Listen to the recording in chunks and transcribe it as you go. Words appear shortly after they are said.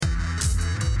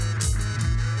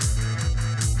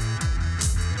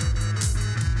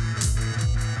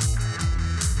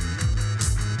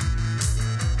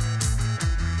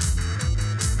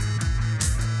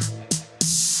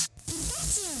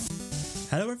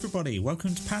Hello everybody,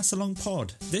 welcome to Pass Along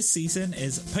Pod. This season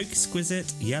is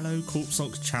Pokésquisite Yellow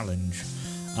Corpselocke Challenge.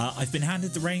 I've been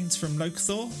handed the reins from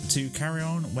Locathor to carry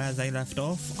on where they left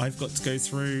off. I've got to go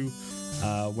through,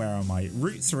 where am I?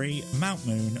 Route 3, Mount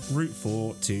Moon, Route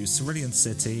 4 to Cerulean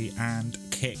City and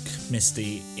kick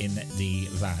Misty in the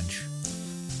Vag.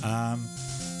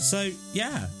 So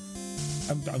yeah,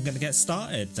 I'm going to get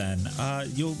started then.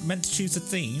 You're meant to choose a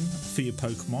theme for your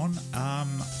Pokemon.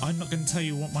 I'm not going to tell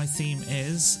you what my theme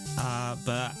is,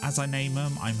 but as I name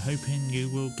them, I'm hoping you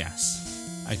will guess.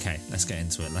 Okay, let's get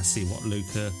into it. Let's see what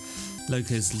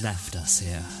Luca's left us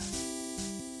here.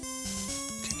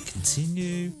 Okay,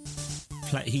 continue.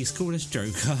 He's called us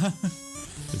Joker.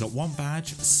 We've got 1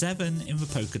 badge, 7 in the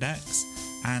Pokedex,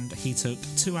 and he took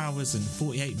 2 hours and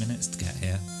 48 minutes to get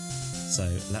here. So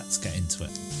let's get into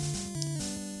it.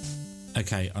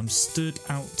 Okay, I'm stood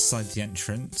outside the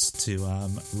entrance to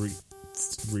Route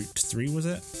 3, was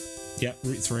it? Yeah,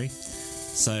 Route 3.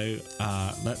 So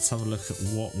let's have a look at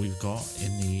what we've got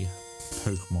in the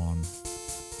Pokemon.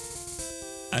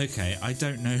 Okay, I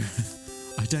don't know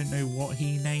what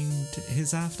he named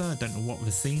his after. I don't know what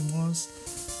the theme was.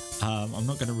 I'm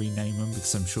not going to rename him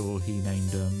because I'm sure he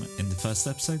named him in the first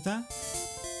episode there.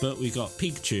 But we've got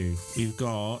Pikachu. We've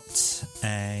got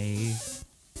a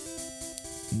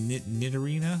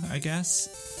Nidorina, I guess.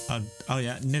 Oh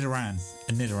yeah, Nidoran.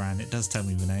 A Nidoran. It does tell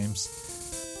me the names.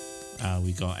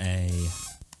 We got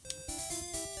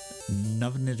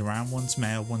another Nidoran. One's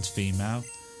male, one's female.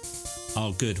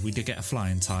 Oh, good. We did get a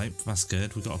flying type. That's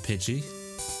good. We got a Pidgey.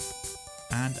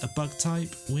 And a bug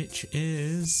type, which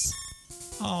is...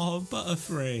 Oh,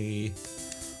 Butterfree.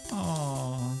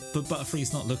 Oh, but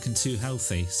Butterfree's not looking too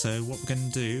healthy. So what we're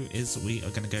going to do is we are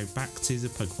going to go back to the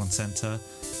Pokemon Center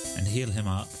and heal him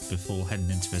up before heading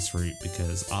into this route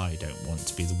because I don't want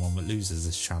to be the one that loses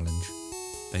this challenge,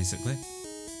 basically.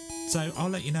 So I'll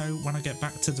let you know when I get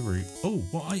back to the route. Oh,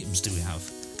 what items do we have?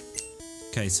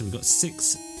 Okay, so we've got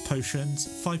 6 potions,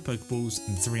 5 Pokeballs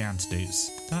and 3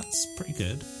 antidotes. That's pretty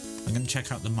good. I'm going to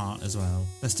check out the mart as well.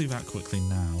 Let's do that quickly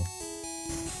now.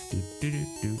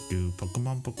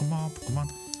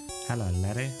 Pokemon. Hello,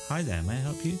 lady. Hi there, may I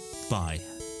help you? Bye.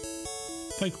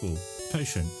 Pokeball,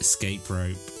 potion, escape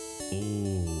rope.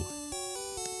 Oh.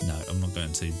 No, I'm not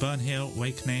going to. Burn Heal,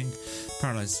 Awakening,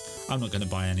 Paralyze. I'm not going to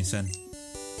buy anything.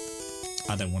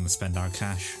 I don't want to spend our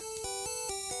cash.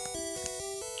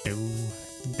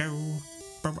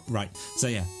 Right, so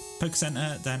yeah, Poke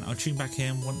Center, then I'll tune back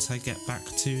in once I get back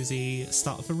to the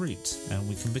start of the route and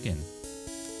we can begin.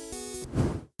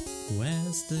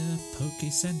 Where's the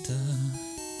Poke Center?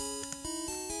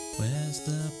 Where's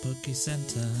the Poke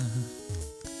Center?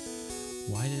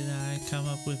 Why did I come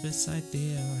up with this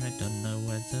idea? I don't know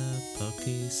where the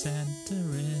Poke Center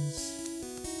is.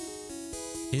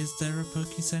 Is there a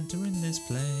Poke Center in this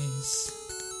place?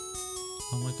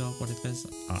 Oh my god, what if there's...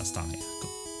 Oh, it's down here.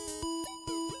 Cool.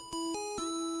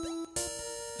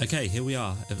 Okay, here we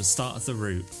are at the start of the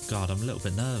route. God, I'm a little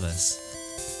bit nervous.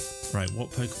 Right,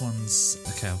 what Pokemon's...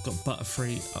 Okay, I've got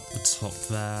Butterfree up the top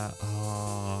there.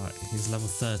 Oh, he's level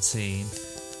 13.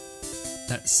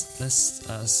 Let's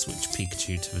switch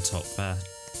Pikachu to the top there.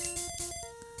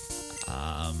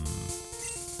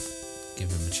 Give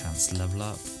him a chance to level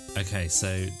up. Okay,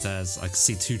 so there's... I can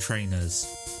see 2 trainers.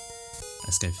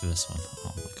 Let's go for this one.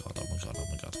 Oh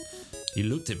my god. You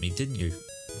looked at me, didn't you?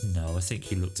 No, I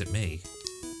think you looked at me.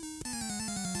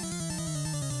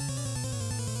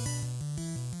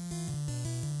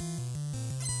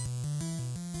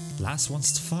 Last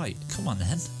wants to fight. Come on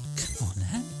then.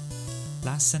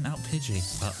 Last sent out Pidgey.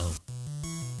 Uh-oh.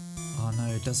 Oh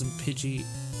no, doesn't Pidgey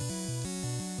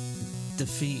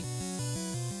defeat...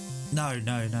 No.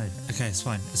 Okay, it's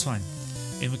fine.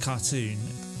 In the cartoon,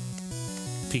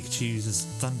 Pikachu uses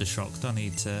Thundershock, don't he,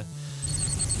 to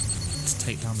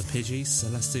take down the Pidgeys, so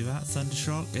let's do that.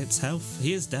 Thundershock, it's health.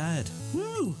 He is dead.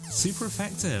 Woo! Super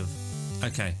effective.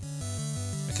 Okay,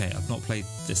 I've not played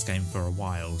this game for a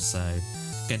while, so...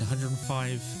 Gained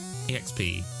 105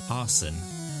 EXP. Arson.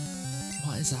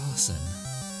 What is Arson?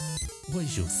 What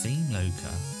is your theme,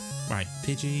 Loca? Right,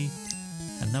 Pidgey.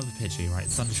 Another Pidgey. Right,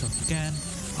 Thundershock again.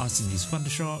 Arson used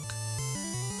Thundershock.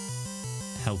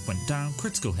 Health went down.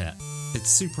 Critical hit. It's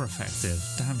super effective.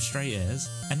 Damn straight is.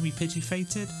 Enemy Pidgey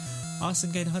fated.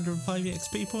 Arson gained 105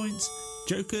 EXP points.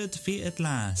 Joker defeated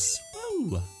last.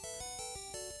 Woo!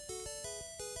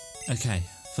 Okay,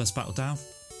 first battle down.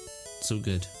 It's all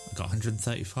good. I got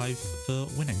 135 for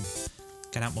winning.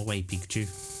 Get out my way, Pikachu.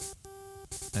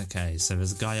 Okay, so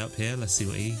there's a guy up here. Let's see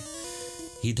what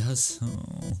he does.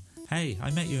 Oh. Hey,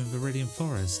 I met you in Viridian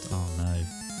Forest. Oh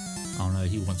no,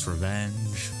 he wants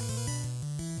revenge.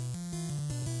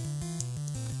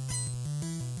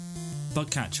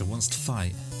 Bugcatcher wants to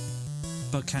fight.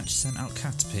 Bugcatcher sent out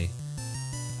Caterpie.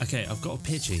 Okay, I've got a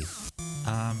Pidgey.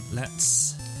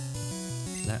 Let's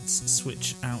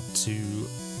switch out to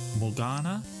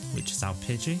Morgana, which is our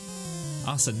Pidgey.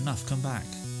 Arson, enough, come back.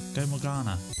 Go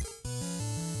Morgana.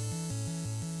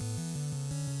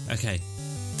 Okay,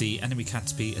 the enemy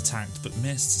Caterpie attacked but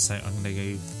missed, so I'm going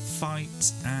to go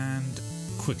fight and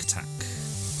quick attack.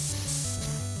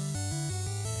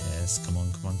 Yes, come on.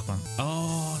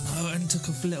 Oh no, I only took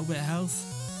off a little bit of health.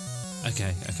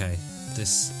 Okay.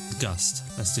 This Gust.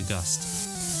 Let's do Gust.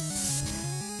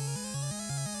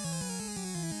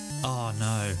 Oh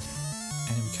no.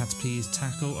 Enemy Caterpie's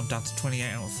tackle. I'm down to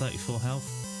 28 out of 34 health.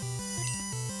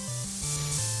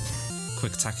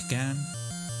 Quick attack again.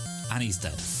 And he's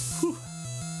dead. Whew.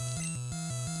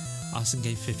 Arson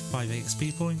gave 55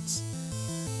 EXP points.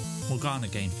 Morgana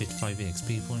gained 55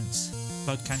 EXP points.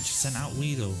 Bugcatcher sent out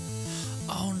Weedle.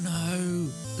 Oh no!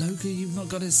 Loka, you've not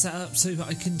got it set up so that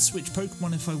I can switch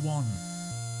Pokemon if I want.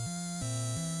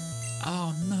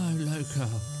 Oh no, Loka.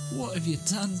 What have you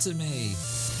done to me?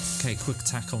 Okay, quick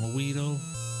attack on a Weedle.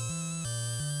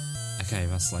 Okay,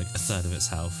 that's like a third of its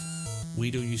health.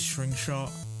 Weedle used String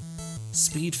Shot.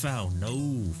 Speed fell.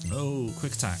 No.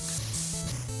 Quick attack.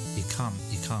 You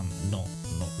can't not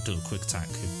do a quick attack.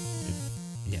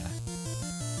 Yeah.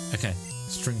 Okay,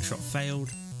 String Shot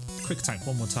failed. Quick attack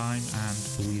one more time and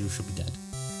the Weedle should be dead.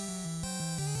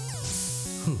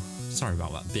 Whew. Sorry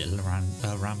about that bit of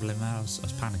rambling there. I was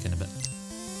panicking a bit.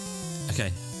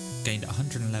 Okay, gained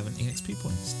 111 EXP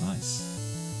points. Nice.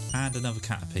 And another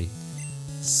Caterpie.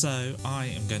 So I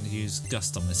am going to use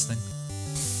Gust on this thing.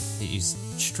 It used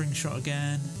String Shot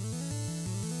again.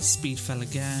 Speed fell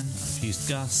again. I've used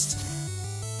Gust.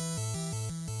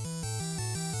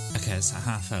 Okay, it's at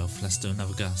half health. Let's do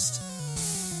another Gust.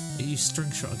 It used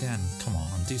String Shot again. Come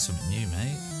on, do something new,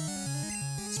 mate.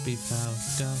 Speed fell.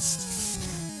 Gust.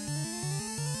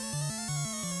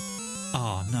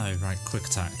 Oh no, right, quick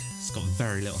attack. It's got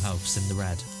very little health. It's in the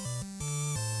red.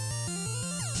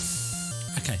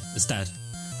 Okay, it's dead.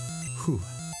 Whew.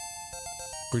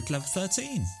 Grew to level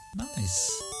 13.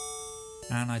 Nice.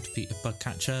 And I defeated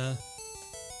Bugcatcher.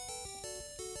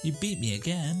 You beat me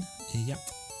again? Yep.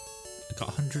 I got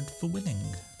 100 for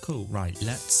winning. Cool. Right,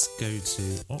 let's go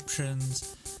to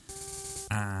options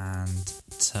and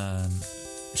turn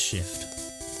shift.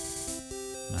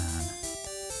 Man.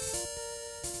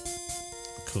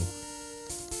 Cool.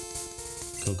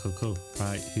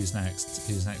 Right, who's next?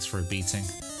 Who's next for a beating?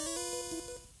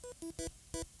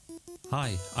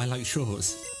 Hi, I like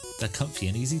shorts. They're comfy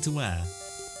and easy to wear.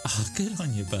 Ah, good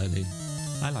on you, Birdie.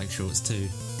 I like shorts too.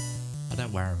 I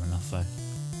don't wear them enough though.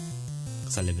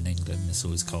 Because I live in England and it's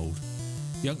always cold.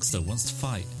 Youngster wants to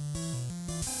fight.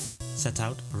 Set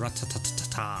out.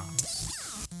 Ratatatata.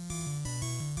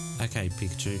 Okay,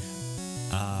 Pikachu.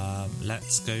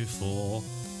 Let's go for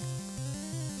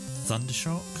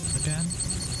Thundershock again.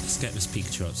 Let's get this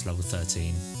Pikachu up to level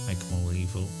 13. Make him all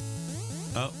evil.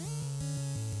 Oh.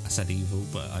 I said evil,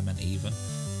 but I meant even.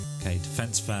 Okay,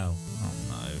 defense fell. Oh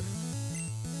no.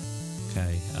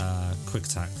 Okay, quick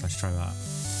attack. Let's try that.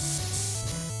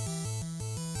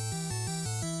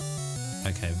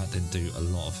 Okay, that didn't do a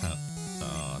lot of help.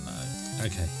 Oh no.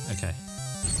 Okay.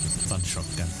 Thundershock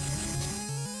again.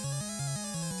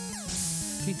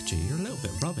 Pikachu, you're a little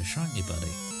bit rubbish, aren't you,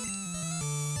 buddy?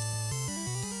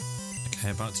 Okay,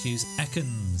 about to use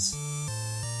Ekans.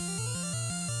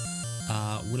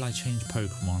 Will I change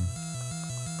Pokemon?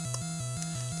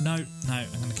 No,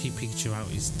 I'm going to keep Pikachu out.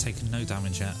 He's taken no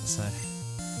damage yet, so...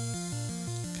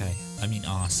 Okay, I mean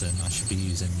Arson. I should be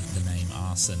using the name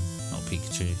Arson, not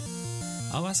Pikachu.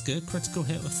 Oh, that's good. Critical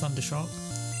hit with Thundershock.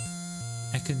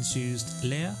 Ekans used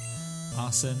Leer.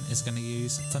 Arson is going to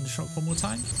use Thundershock one more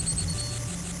time.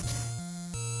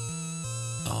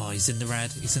 Oh, he's in the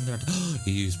red.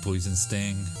 He used Poison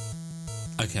Sting.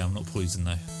 Okay, I'm not poisoned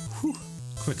though. Whew.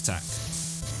 Quick attack.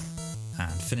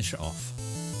 And finish it off.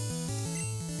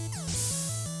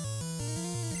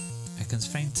 Ekans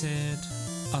fainted.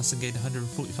 Arson gained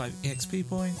 145 EXP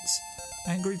points.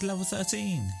 And grew to level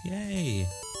 13. Yay!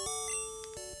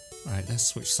 Alright, let's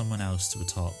switch someone else to the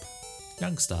top.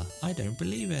 Youngster, I don't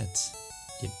believe it.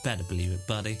 You better believe it,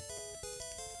 buddy.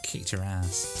 Kicked your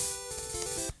ass.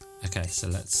 Okay, so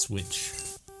let's switch.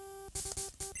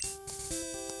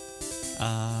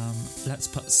 Let's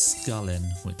put Skull in,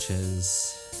 which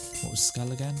is... What was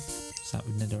Skull again? Is that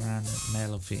with Nidoran,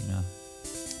 male or female?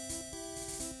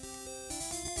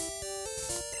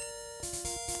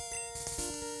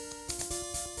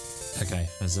 Okay,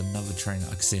 there's another trainer.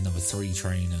 I can see another 3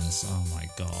 trainers. Oh my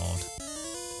god.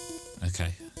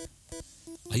 Okay.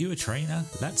 Are you a trainer?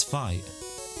 Let's fight.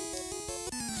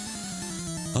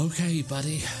 Okay,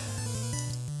 buddy.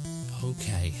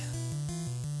 Okay.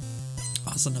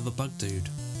 That's another bug dude.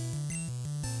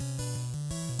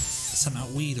 Sent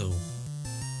out Weedle.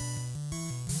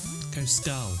 Go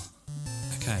Skull.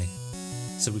 Okay.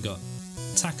 So we got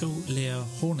Tackle, Leer,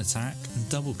 Horn Attack, and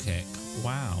Double Kick.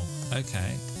 Wow.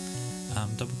 Okay.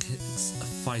 Double Kick's a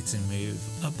fighting move.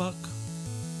 A Buck?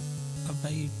 Are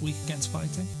they weak against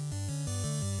fighting?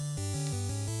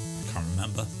 Can't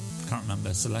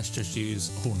remember. So let's just use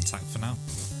Horn Attack for now.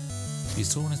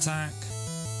 Use Horn Attack.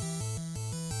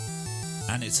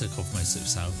 And it took off most of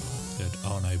itself. Good.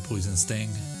 Oh no, Poison Sting.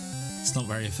 It's not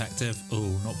very effective.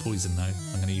 Oh, not Poison though.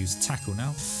 I'm going to use Tackle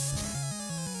now.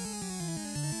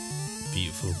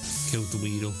 Beautiful. Killed the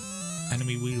Weedle.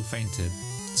 Enemy Weedle fainted.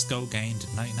 Skull gained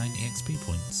 99 EXP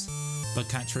points.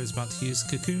 Bugcatcher is about to use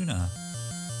Kakuna.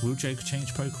 Will Joker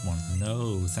change Pokemon?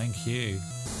 No, thank you.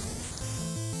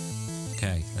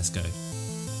 Okay, let's go.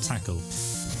 Tackle.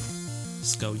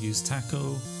 Skull use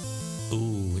Tackle.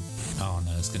 Ooh, oh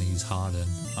no, it's going to use Harden.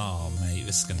 Oh mate,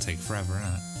 this is going to take forever,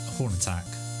 isn't it? Horn Attack.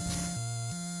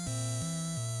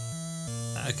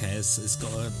 Okay, it's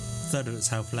got a third of its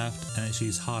health left, and it's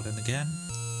used Harden again.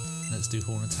 Let's do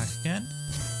Horn Attack again.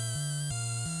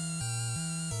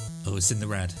 Oh, it's in the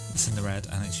red.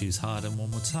 And it's used Harden one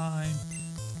more time.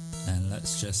 And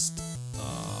let's just...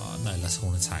 no, let's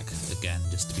Horn Attack again,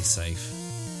 just to be safe.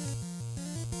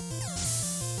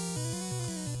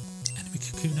 Enemy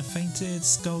Kakuna fainted.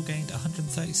 Skull gained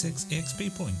 136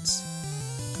 EXP points.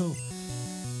 Cool.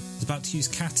 It's about to use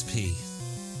Caterpie.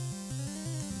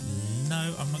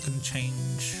 No, I'm not going to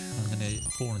change. I'm going to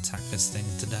Horn Attack this thing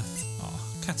to death. Oh,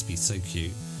 Caterpie's so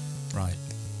cute. Right.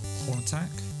 Horn Attack.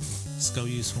 Skull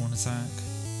use Horn Attack.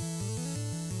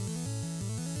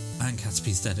 And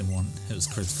Caterpie's dead in one. It was a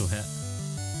critical hit.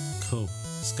 Cool.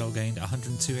 Skull gained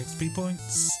 102 XP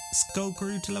points. Skull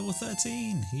grew to level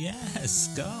 13. Yes,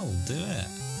 Skull, do it.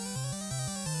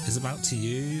 Is about to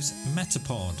use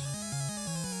Metapod.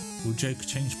 Will Joker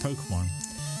change Pokemon?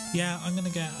 Yeah, I'm gonna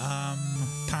get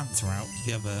Panther out.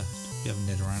 The other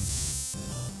Nidoran.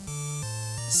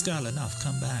 Skull, enough,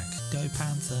 come back. Go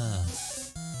Panther.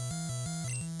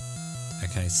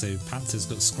 Okay, so Panther's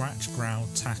got Scratch, Growl,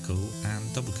 Tackle,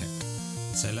 and Double Kick.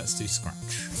 So let's do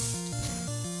Scratch.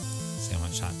 See how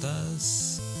much that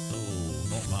does. Oh,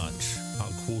 not much.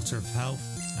 About a quarter of health,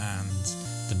 and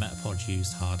the Metapod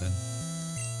used Harden.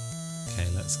 Okay,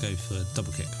 let's go for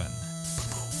Double Kick then.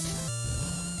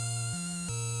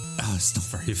 Oh, it's not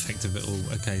very effective at all.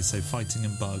 Okay, so Fighting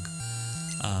and Bug.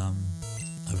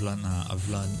 I've learnt that. I've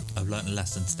learnt a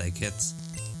lesson today, kids.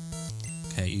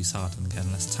 Okay, use Harden again.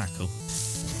 Let's Tackle.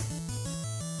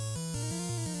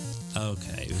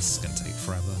 Okay, this is going to take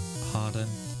forever. Harden.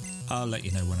 I'll let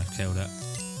you know when I've killed it.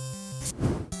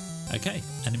 Okay,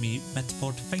 enemy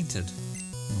Metapod fainted.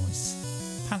 Nice.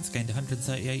 Panther gained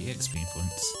 138 XP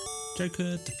points.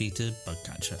 Joker defeated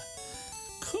Bugcatcher.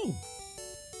 Cool.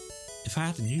 If I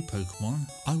had a new Pokemon,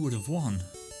 I would have won.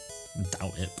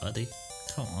 Doubt it, buddy.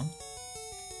 Come on.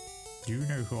 Do you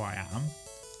know who I am?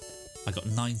 I got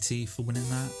 90 for winning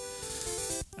that.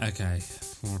 Okay.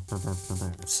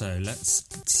 So let's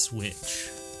switch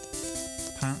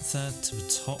Panther to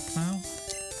the top now.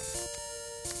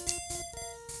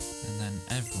 And then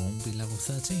everyone will be level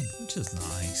 13, which is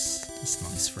nice. That's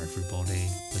nice for everybody.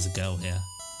 There's a girl here.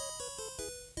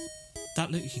 That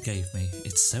look you gave me,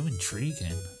 it's so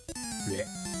intriguing. Blech.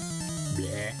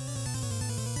 Blech.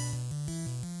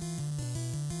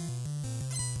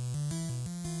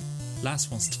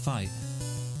 Last wants to fight.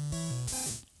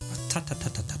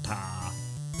 Ta-ta-ta-ta-ta-ta.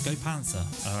 Go Panther.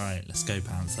 Alright, let's go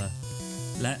Panther.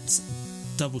 Let's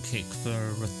double kick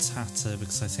for Rattata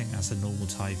because I think that's a normal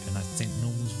type and I think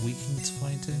normal's weakened to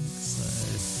fighting.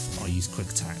 So I'll use quick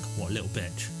attack. What a little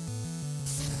bitch.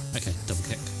 Okay, double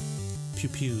kick. Pew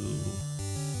pew.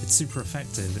 It's super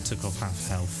effective. It took off half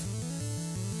health.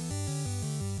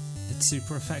 It's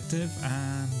super effective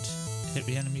and hit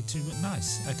the enemy too.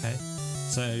 Nice. Okay.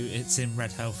 So it's in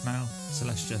red health now, so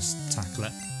let's just tackle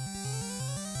it.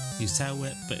 Use Tail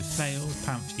Whip, but it failed.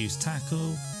 Panther used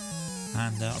Tackle,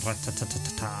 and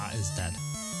Rattata is dead.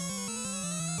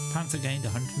 Panther gained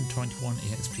 121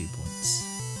 EXP points.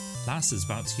 Last is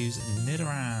about to use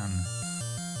Nidoran.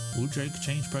 Will Joker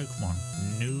change Pokemon?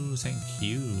 No, thank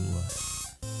you.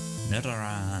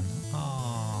 Nidoran.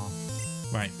 Aww.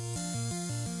 Right.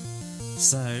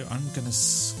 So I'm gonna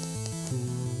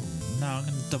I'm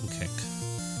gonna double kick.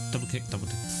 Double kick.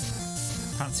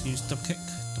 Panther used double kick.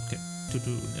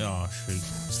 Oh shoot,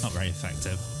 it's not very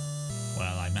effective.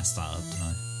 Well, I messed that up, didn't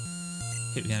I?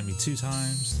 Hit the enemy 2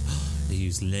 times. They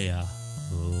used Leer.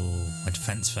 Oh, my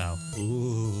defense fell.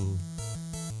 Ooh.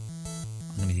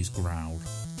 I'm I'm going to use Growl.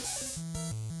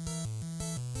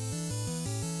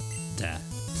 There.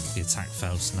 The attack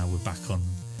fell, so now we're back on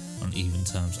even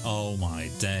terms. Oh my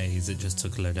days, it just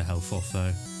took a load of health off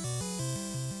though.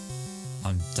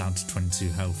 I'm down to 22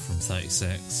 health from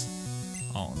 36.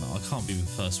 Oh no, I can't be the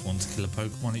first one to kill a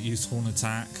Pokemon. It used Horn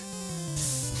Attack.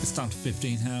 It's down to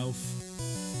 15 health.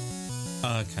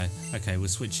 Okay, we're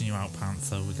switching you out,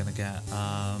 Panther. We're gonna get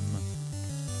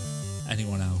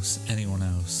anyone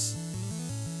else.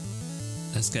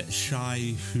 Let's get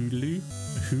Shy Hulud.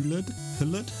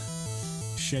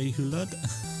 Shay Hulud.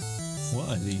 What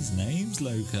are these names,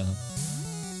 Loka?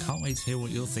 Can't wait to hear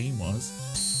what your theme was.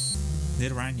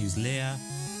 Nidoran used Leer.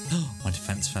 My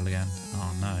defense fell again.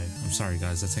 Oh no, I'm sorry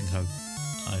guys, I think I've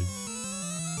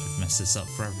messed this up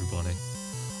for everybody.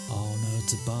 Oh no,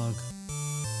 it's a bug.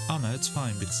 Oh no, it's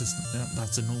fine because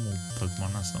that's a normal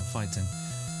Pokemon, that's not fighting.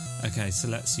 Okay, so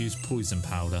let's use Poison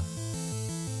Powder.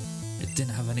 It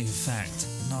didn't have any effect.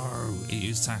 No, it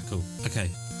used Tackle. Okay,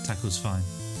 Tackle's fine.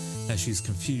 Let's use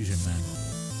Confusion then.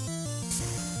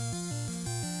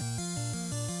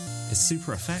 It's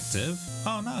super effective.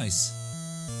 Oh nice.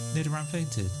 Nidoran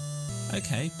fainted.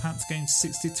 Okay, Panther gained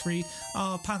 63.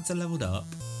 Oh, Panther leveled up.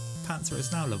 Panther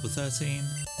is now level 13.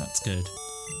 That's good.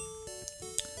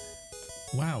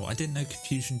 Wow, I didn't know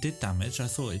Confusion did damage. I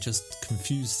thought it just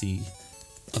confused the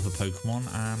other Pokemon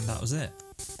and that was it.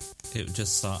 It would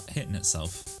just start hitting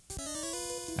itself.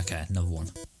 Okay, another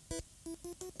one.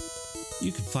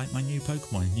 You can fight my new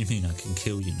Pokemon. You mean I can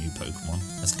kill your new Pokemon?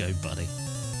 Let's go, buddy.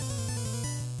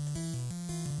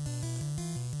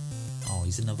 Oh,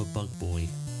 he's another bug boy.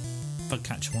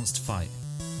 Bugcatcher wants to fight.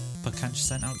 Bugcatcher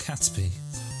sent out Caterpie.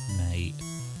 Mate.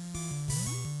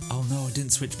 Oh no, I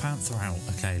didn't switch Panther out.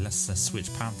 Okay, let's switch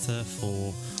Panther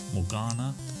for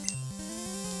Morgana.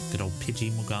 Good old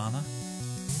Pidgey Morgana.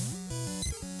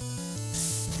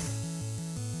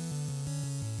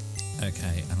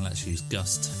 Okay, and let's use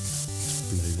Gust to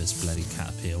blow this bloody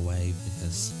Caterpie away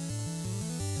because...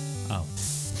 Oh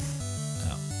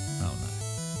no.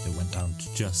 It went down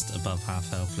to just above half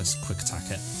health. Let's quick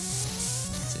attack it.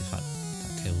 See if that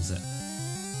kills it.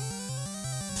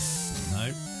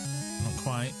 No, not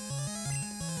quite.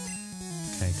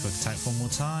 Okay, quick attack one more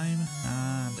time,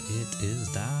 and it is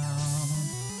down.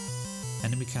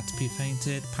 Enemy Caterpie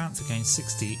fainted. Panther gains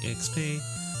 60 XP.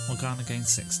 Morgana gains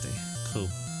 60. Cool.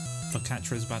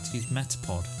 Bugcatcher is about to use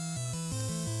Metapod.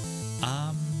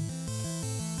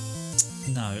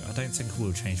 No, I don't think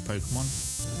we'll change Pokemon.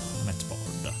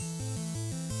 Metapod.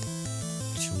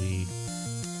 Shall we...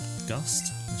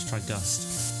 Gust? Let's try Gust.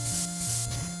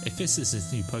 If this is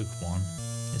his new Pokemon,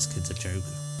 this kid's a joker.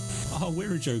 Oh,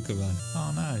 we're a joker then.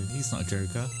 Oh no, he's not a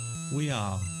joker. We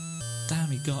are. Damn,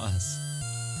 he got us.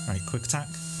 Right, quick attack.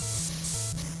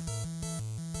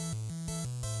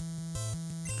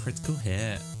 Critical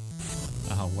hit.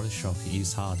 Oh, what a shock. It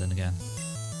used Harden again.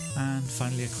 And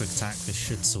finally a quick attack. This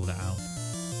should sort it out.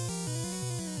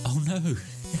 Oh no,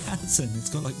 it hasn't. It's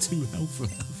got like 2 health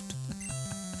left.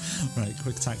 Right,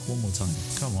 quick attack one more time.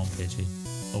 Come on, Pidgey.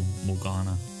 Or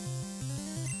Morgana.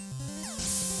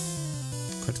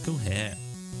 Critical hit.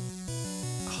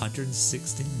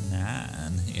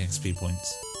 169 EXP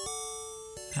points.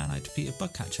 And I defeated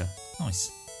Bugcatcher. Nice.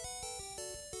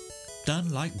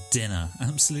 Done like dinner.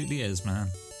 Absolutely is,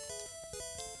 man.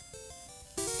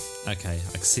 Okay,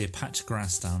 I can see a patch of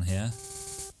grass down here.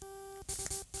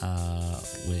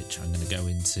 Which I'm going to go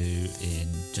into in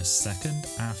just a second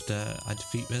after I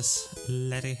defeat this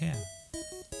lady here.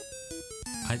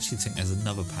 I actually think there's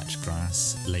another patch of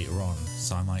grass later on,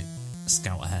 so I might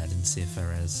scout ahead and see if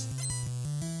there is.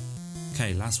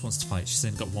 Okay, last wants to fight. She's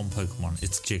only got one Pokemon.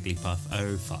 It's Jigglypuff.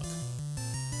 Oh, fuck.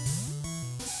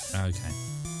 Okay.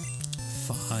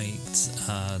 Fight,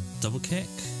 double kick.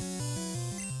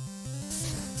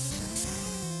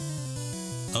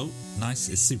 Oh, nice.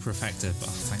 It's super effective. Oh,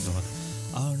 thank God.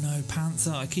 Oh no,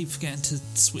 Panther. I keep forgetting to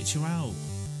switch you out.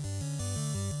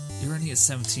 You're only at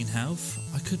 17 health.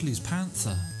 I could lose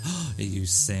Panther. It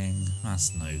used Sing.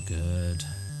 That's no good.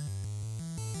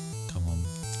 Come on,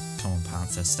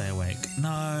 Panther. Stay awake.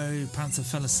 No, Panther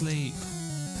fell asleep.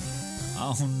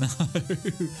 Oh no.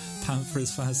 Panther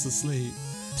is fast asleep.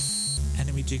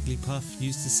 Enemy Jigglypuff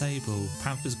used Disable.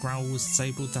 Panther's Growl was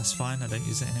disabled. That's fine. I don't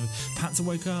use it anyway. Panther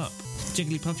woke up.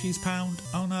 Jigglypuff used Pound.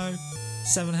 Oh no.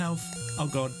 7 health. Oh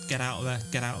god. Get out of there.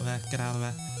 Get out of there. Get out of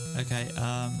there. Okay.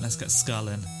 Let's get Skull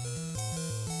in.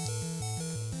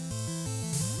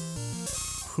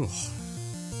 Whew.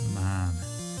 Man.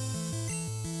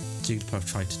 Jigglypuff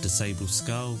tried to disable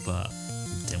Skull, but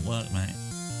it didn't work, mate.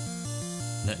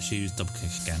 Let's use Double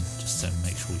Kick again, just to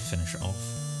make sure we finish it off.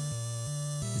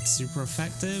 It's super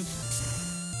effective.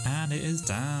 And it is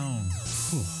down.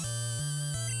 Whew.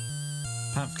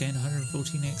 Path gained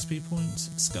 114 XP points,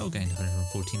 Skull gained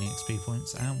 114 XP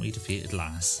points, and we defeated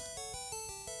Lass.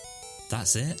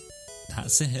 That's it.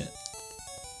 That's it.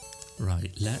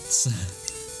 Right, let's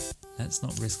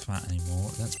not risk that anymore.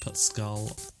 Let's put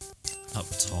Skull up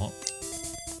top.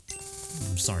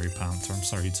 I'm sorry, Panther. I'm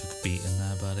sorry you took a beating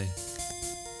there, buddy.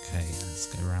 Okay, let's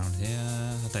go around here.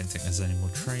 I don't think there's any more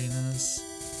trainers.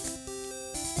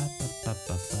 Ba, ba, ba,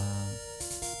 ba, ba.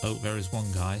 Oh, there is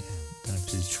one guy. Don't know if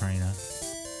he's a trainer.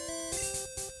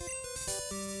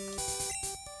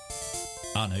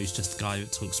 Oh no, he's just the guy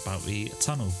that talks about the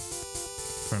tunnel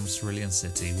from Cerulean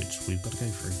City, which we've got to go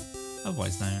through.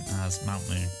 Otherwise known as Mount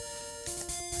Moon.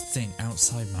 I think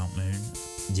outside Mount Moon,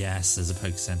 yes, there's a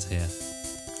Poké Center here.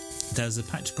 There's a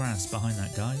patch of grass behind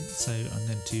that guy, so I'm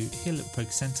going to heal at the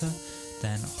Poké Center,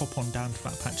 then hop on down to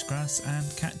that patch of grass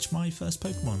and catch my first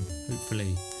Pokemon,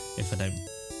 hopefully, if I don't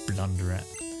blunder it.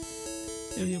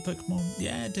 Heal your Pokemon,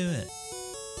 yeah, do it.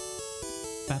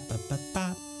 Ba ba ba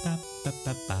ba ba ba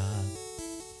ba ba.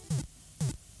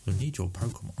 You'll need your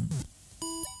Pokemon.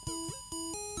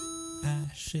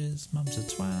 Ashes, mum's a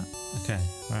twat. Okay,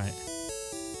 right.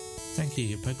 Thank you,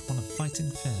 your Pokemon are fighting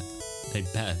fit. They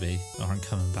better be, or I'm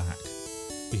coming back.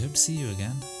 We hope to see you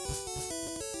again.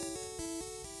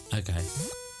 Okay.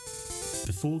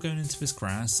 Before going into this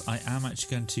grass, I am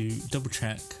actually going to double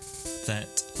check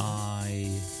that I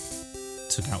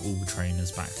took out all the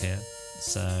trainers back here.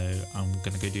 So I'm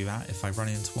going to go do that. If I run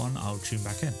into one, I'll tune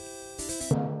back in.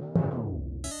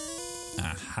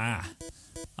 Aha!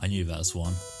 I knew that was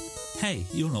one. Hey,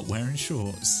 you're not wearing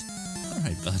shorts.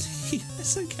 Alright, buddy.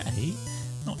 It's okay.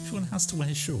 Not everyone has to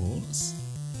wear shorts.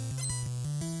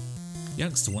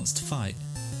 Youngster wants to fight.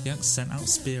 Youngster sent out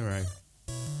Spearow.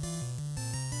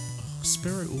 Oh,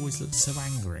 Spearow always looks so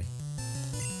angry.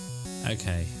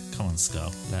 Okay, come on,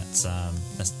 Skull. Let's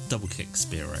double kick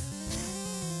Spearow.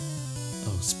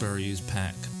 Oh, Spearow used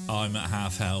Peck. Oh, I'm at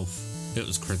half health. It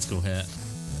was critical hit.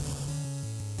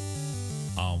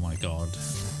 Oh my god.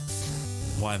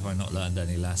 Why have I not learned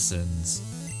any lessons?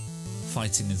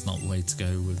 Fighting is not the way to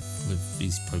go with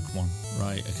these Pokemon.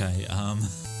 Right, okay,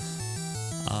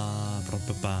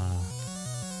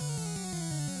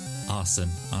 Arson,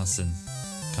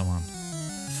 come on.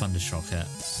 Thundershock it.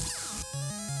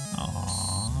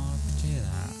 Aww, did you hear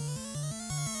that?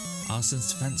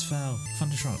 Arson's defense fell.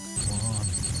 Thundershock, come on.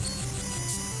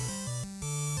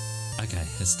 Okay,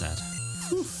 it's dead.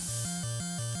 Whew.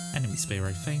 Enemy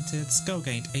Spearow fainted, Skull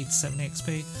gained 87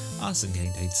 XP, Arson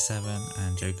gained 87,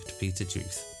 and Joker defeated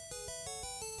Youth.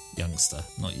 Youngster,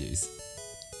 not Youth.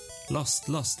 Lost.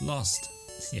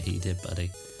 Yeah, he did,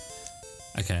 buddy.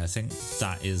 Okay, I think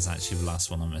that is actually the last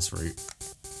one on this route.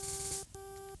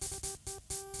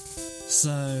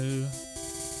 So,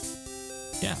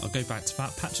 yeah, I'll go back to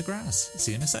that patch of grass.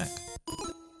 See you in a sec.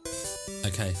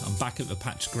 Okay, I'm back at the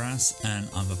patch of grass, and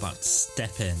I'm about to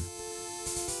step in.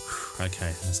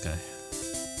 Okay, let's go.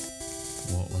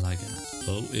 What will I get?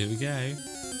 Oh, here we go.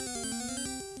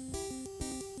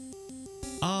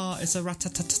 Ah, it's a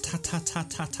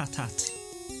rat-tat-tat-tat-tat-tat-tat-tat.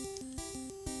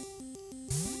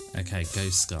 Okay, go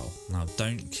Skull. Now,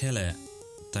 don't kill it.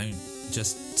 Don't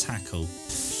just tackle.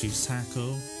 Use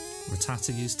tackle.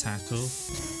 Rattata use tackle.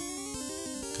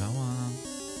 Come on.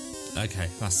 Okay,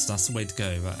 that's the way to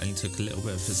go. That only took a little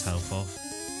bit of his health off.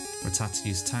 Rattata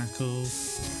used tackle.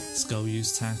 Skull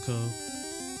used tackle.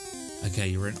 Okay,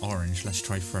 you're in orange. Let's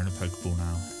try throwing a Pokeball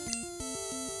now.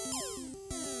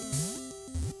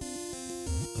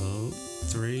 Oh,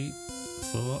 3,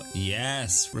 4.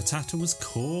 Yes! Rattata was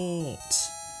caught!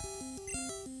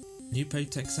 New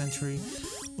Pokedex entry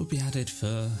will be added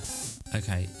for...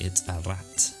 Okay, it's a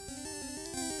rat.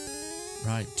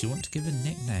 Right, do you want to give a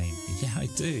nickname? Yeah, I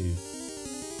do.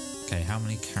 Okay, how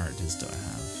many characters do I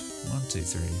have? 1, 2,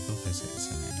 3, 4, 5, 6,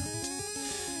 7, 8, 9,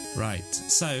 10. Right,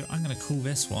 so I'm going to call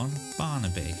this one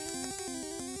Barnaby.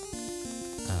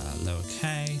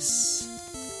 Lowercase.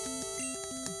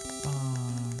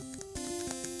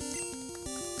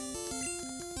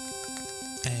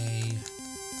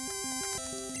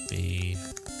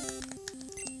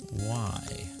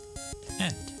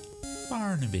 End.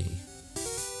 Barnaby.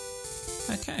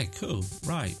 Okay, cool.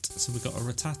 Right, so we've got a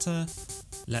Rattata.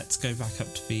 Let's go back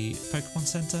up to the Pokemon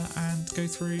Center and go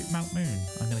through Mount Moon.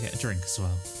 I'm going to get a drink as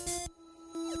well.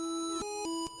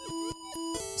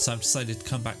 So I've decided to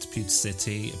come back to Pewter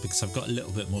City because I've got a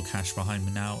little bit more cash behind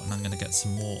me now, and I'm going to get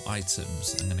some more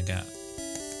items. I'm going to get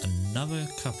another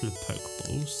couple of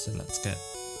Pokeballs, so let's get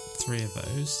 3 of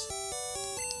those.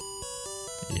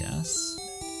 Yes.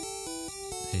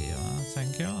 Here you are,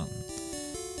 thank you.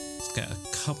 Let's Let's get a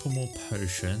couple more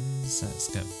potions.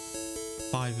 Let's get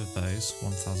 5 of those,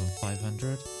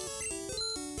 1,500.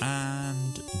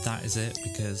 And that is it,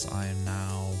 because I am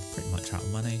now pretty much out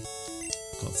of money.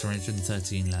 Got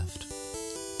 313 left.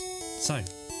 So,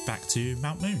 back to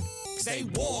Mount Moon. Say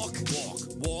walk, walk,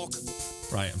 walk.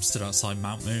 Right, I'm stood outside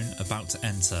Mount Moon, about to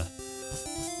enter.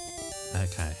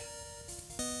 Okay.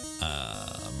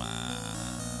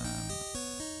 Man.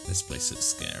 This place looks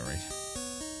scary.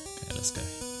 Okay, let's go.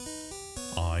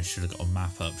 Oh, I should have got a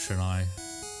map up, shouldn't I?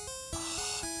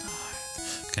 Oh, no.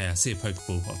 Okay, I see a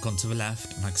Pokeball. I've gone to the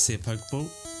left, and I can see a Pokeball.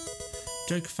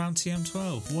 Joker found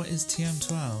TM12. What is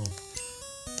TM12?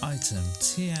 Item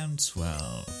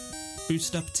TM12.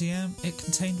 Boosted up TM. It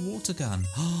contained water gun.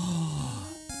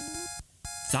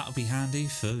 That'll be handy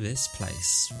for this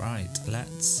place. Right,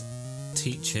 let's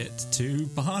teach it to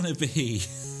Barnaby.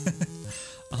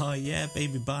 Oh yeah,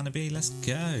 baby Barnaby, let's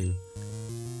go.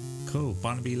 Cool,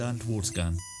 Barnaby learned water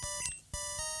gun.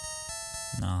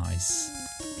 Nice.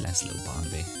 Bless little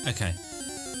Barnaby. Okay.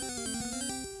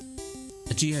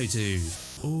 A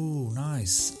Geodude. Ooh,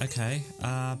 nice. Okay.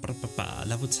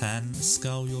 Level 10.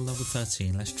 Skull, you're level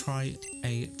 13. Let's try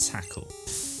a tackle.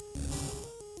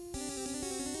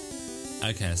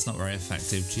 Okay, it's not very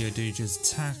effective. Geodude just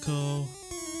tackle.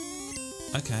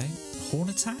 Okay. Horn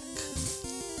attack?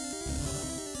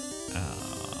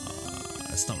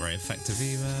 It's not very effective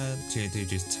either. Geodude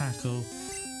just tackle.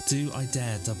 Do I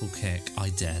dare double kick? I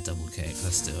dare double kick.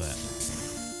 Let's do it.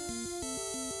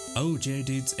 Oh,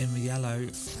 Geodude's in the yellow.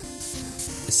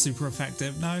 It's super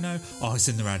effective. No, no. Oh, it's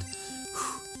in the red.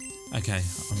 Whew. Okay,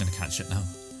 I'm going to catch it now.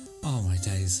 Oh my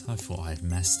days. I thought I'd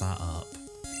messed that up.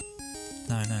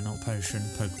 No, no, not potion.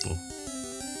 Pokeball.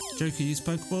 Joker, use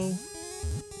Pokeball.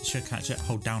 You should catch it.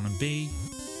 Hold down and B.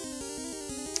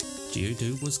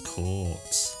 Geodude was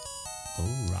caught.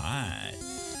 Alright.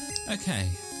 Okay.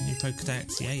 New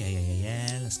Pokedex.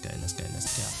 Yeah. Let's go.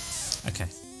 Okay.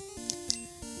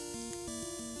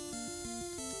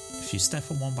 If you step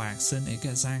on one by accident, it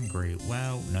gets angry.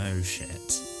 Well, no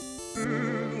shit. Do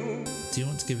you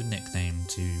want to give a nickname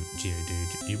to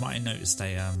Geodude? You might have noticed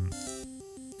a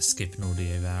skip an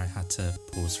audio there. I had to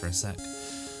pause for a sec.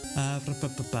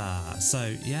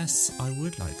 So, yes, I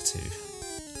would like to.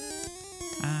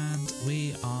 And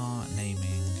we are naming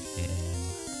him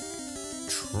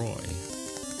Troy.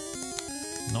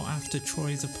 Not after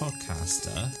Troy the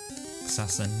podcaster, because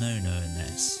that's a no-no in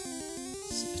this.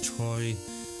 It's Troy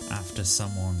after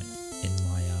someone in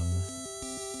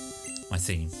my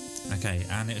theme. Okay,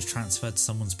 and it was transferred to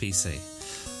someone's PC.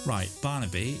 Right,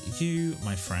 Barnaby, you,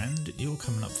 my friend, you're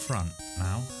coming up front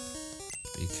now,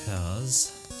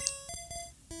 because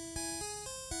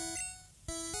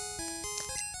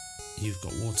you've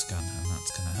got water gun, and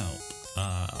that's going to help.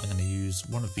 I'm going to use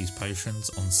one of these potions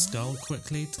on Skull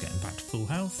quickly to get him back to full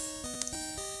health.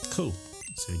 Cool,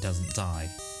 so he doesn't die.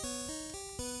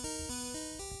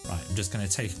 Right, I'm just going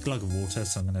to take a glug of water,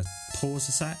 so I'm going to pause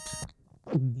a sec.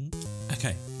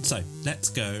 Okay, so let's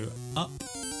go up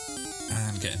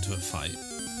and get into a fight.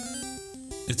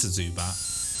 It's a Zubat.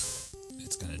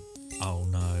 It's going to... Oh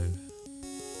no.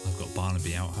 I've got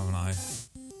Barnaby out, haven't I?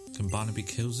 Can Barnaby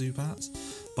kill Zubats?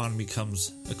 Barnaby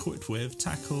comes equipped with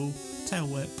Tackle, Tail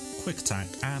Whip, Quick Attack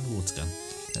and Water Gun.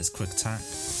 Let's Quick Attack,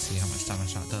 see how much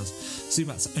damage that does.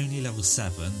 Zubat's only level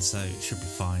 7, so it should be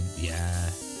fine.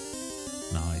 Yeah.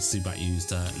 Nice. Zubat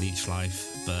used Leech Life,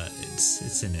 but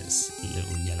it's in its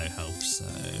little yellow health, so...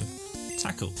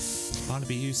 Tackle.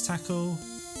 Barnaby used Tackle.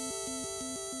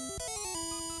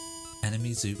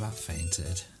 Enemy Zubat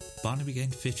fainted. Barnaby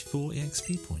gained 54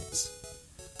 EXP points.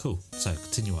 Cool, so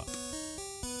continue up.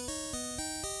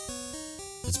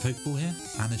 There's a Pokeball here,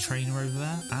 and a trainer over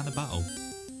there, and a battle.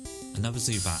 Another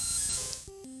Zubat.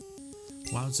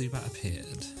 Wild Zubat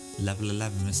appeared. Level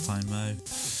 11 this time though.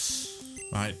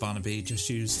 Right, Barnaby, just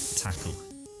use Tackle.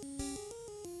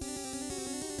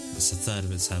 That's a third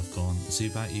of its health gone.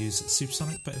 Zubat used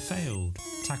Supersonic, but it failed.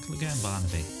 Tackle again,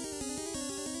 Barnaby.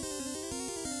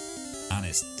 And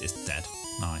it's dead.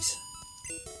 Nice.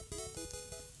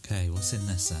 Okay, what's in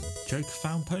this then? Joker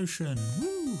found potion.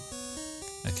 Woo!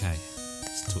 Okay,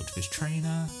 let's talk to his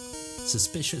trainer.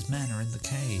 Suspicious men are in the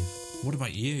cave. What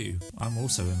about you? I'm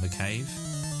also in the cave.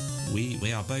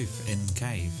 We are both in the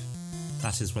cave.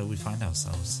 That is where we find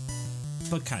ourselves.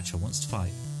 Bugcatcher wants to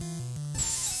fight.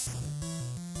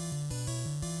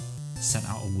 Sent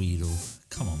out a Weedle.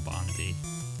 Come on, Barnaby.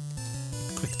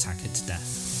 Quick attack it to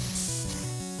death.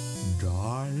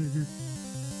 Die.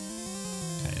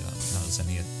 Okay, that was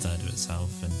only a third of its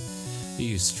health, and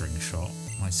you used String Shot.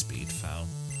 My speed fell.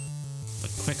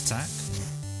 But Quick Attack.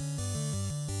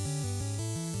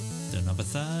 Do another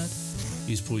third.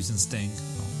 Use poison sting.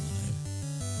 Oh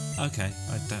no. Okay,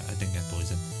 I didn't get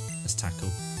poison. Let's tackle.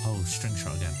 Oh, string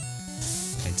shot again.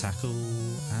 Okay, tackle,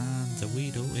 and the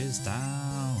Weedle is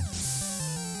down.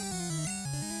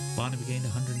 Barnaby gained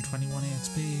 121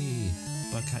 EXP.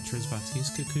 Bugcatcher is about to use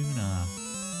Kakuna.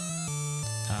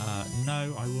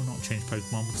 No, I will not change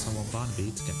Pokemon because I want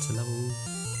Barnaby to get to level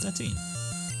 13.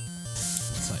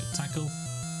 So, tackle.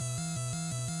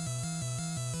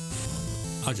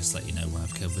 I'll just let you know when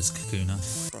I've killed this Kakuna.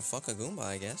 For a fuck a Goomba,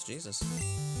 I guess. Jesus.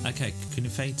 Okay, Kakuna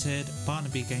fated.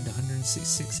 Barnaby gained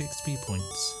 166 XP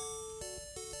points.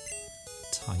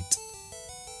 Tight.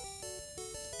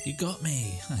 You got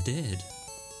me. I did.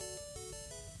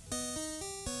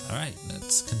 Alright,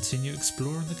 let's continue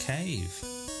exploring the cave.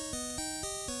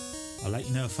 I'll let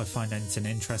you know if I find anything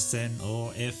interesting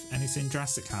or if anything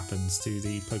drastic happens to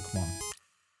the Pokemon.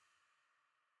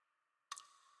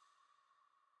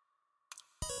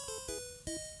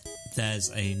 There's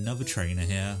another trainer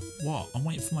here. What? I'm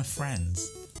waiting for my friends.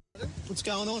 What's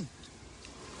going on?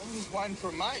 I'm just waiting for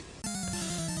a mate.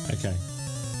 Okay.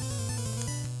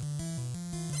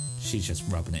 She's just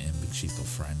rubbing it in because she's got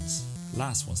friends.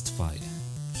 Last wants to fight.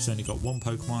 She's only got one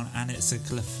Pokemon and it's a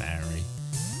Clefairy.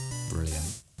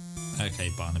 Brilliant. Okay,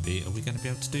 Barnaby, are we going to be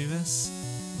able to do this?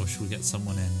 Or should we get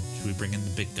someone in? Should we bring in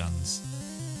the big guns?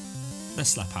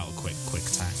 Let's slap out a quick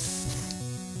attack.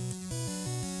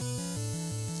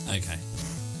 Okay.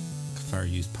 Clefairy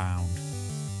use Pound.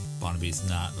 Barnaby's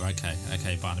not.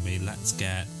 Okay, Barnaby, let's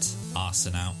get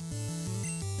Arson out.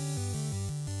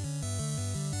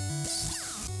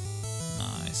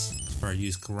 Nice. Clefairy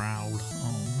use Growl.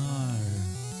 Oh no.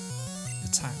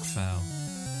 Attack fell.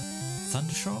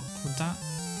 Thundershock? Would that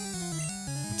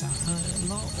hurt it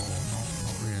a lot or not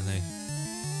really?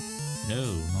 No,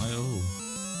 not at all.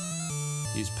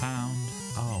 Use Pound.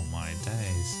 Oh my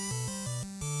days.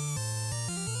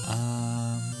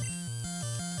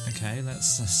 Okay, let's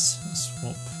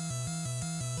swap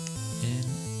in.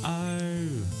 Oh,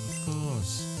 of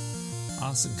course.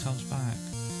 Arson comes back.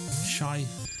 Shy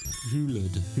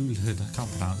Hulud, I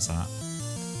can't pronounce that.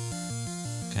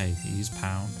 Okay, use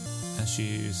Pound. Let's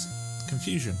use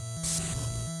Confusion.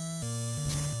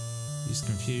 Use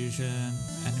Confusion.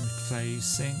 Enemy play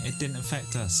Sing. It didn't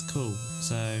affect us. Cool.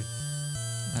 So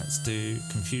let's do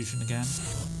Confusion again.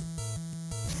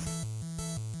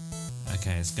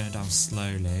 Okay, it's going down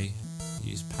slowly.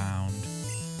 Use Pound.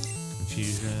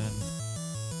 Confusion.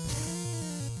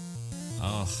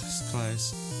 Oh, it's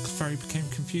close. Clefairy became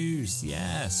confused.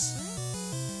 Yes.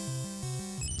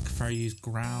 Clefairy used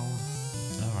Growl.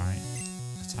 Alright.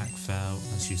 Attack fell.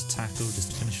 Let's use Tackle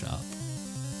just to finish it up.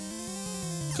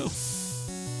 Cool.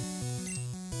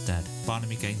 Dead.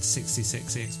 Barnaby gained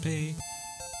 66 EXP.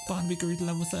 Barnaby grew to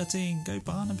level 13. Go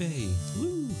Barnaby.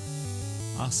 Woo.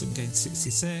 Arson gained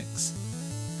 66.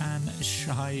 And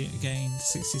Shy gained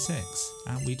 66.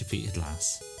 And we defeated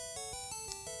Lass.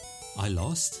 I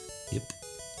lost? Yep.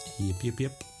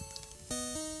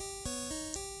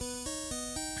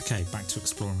 Okay, back to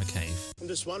exploring the cave. I'm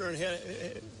just wondering how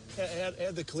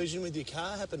the collision with your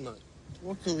car happened, mate.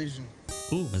 What collision?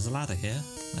 Ooh, there's a ladder here.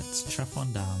 Let's chuff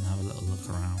on down and have a little look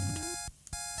around.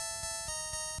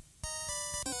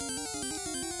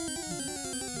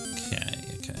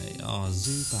 Okay. Oh,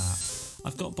 Zubat.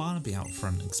 I've got Barnaby out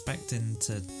front, expecting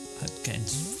to get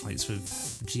into fights with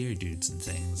Geodudes and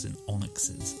things and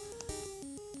Onyxes.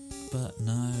 But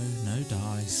no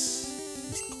dice.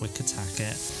 Just quick attack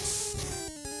it.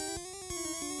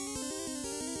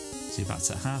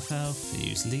 Zubat's at half health.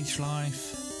 Use Leech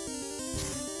Life.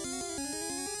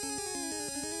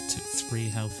 Took 3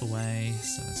 health away,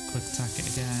 so let's quick attack it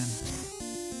again.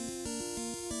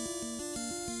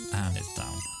 And it's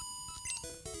down.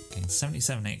 Gained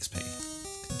 77 XP.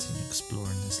 Continue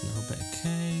exploring this little bit of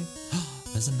cave.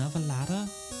 There's another ladder?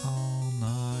 Oh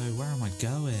no, where am I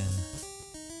going?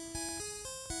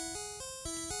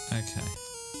 Okay.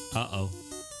 Uh-oh.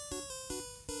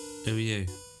 Who are you?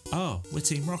 Oh, we're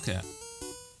Team Rocket.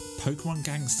 Pokemon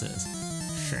Gangsters.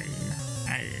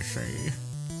 I see.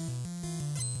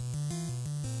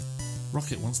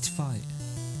 Rocket wants to fight.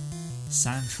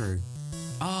 Sandshrew.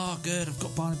 Oh, good, I've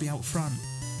got Barnaby out front.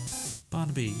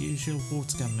 Barnaby, use your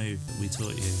water gun move that we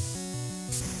taught you.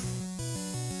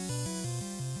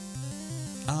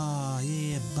 Ah,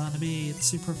 yeah, Barnaby, it's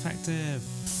super effective.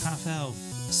 Half health.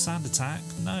 Sand attack?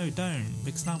 No, don't,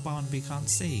 because now Barnaby can't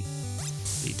see.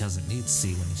 But he doesn't need to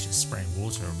see when he's just spraying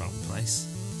water about the place.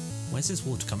 Where's this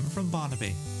water coming from,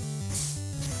 Barnaby?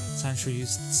 Sandshrew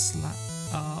used slap.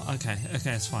 Oh, okay,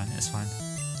 it's fine.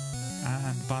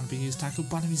 And Barnaby used tackle.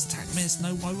 Barnaby's attack missed.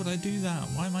 No, why would I do that?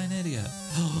 Why am I an idiot?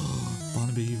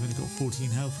 Barnaby, you've only got 14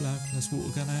 health left. Let's water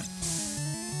gun it.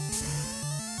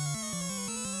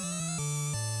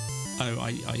 Oh,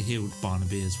 I healed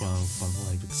Barnaby as well, by the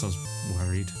way, because I was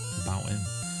worried about him.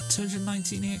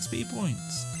 219 EXP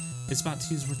points. It's about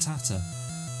to use Rattata.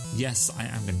 Yes, I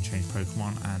am going to change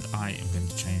Pokemon, and I am going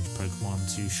to change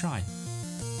Pokemon to Shy.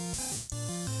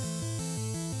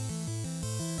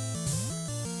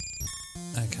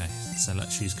 Okay, so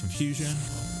let's use Confusion.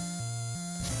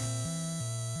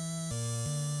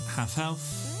 Half health.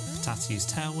 Rattata used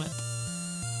Tail Whip.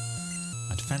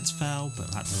 My defense fell,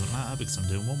 but that doesn't matter because I'm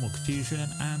doing one more Confusion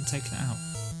and taking it out.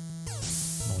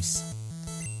 Nice.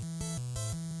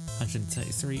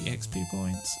 133 XP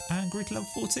points and grew to level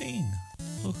 14.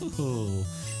 Ooh,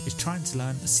 it's trying to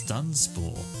learn Stun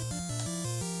Spore,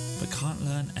 but can't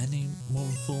learn any more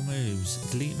than 4 moves.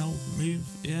 Delete an old move?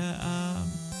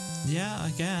 Yeah,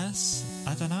 I guess.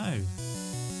 I don't know.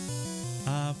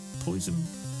 Poison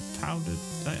powder.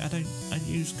 I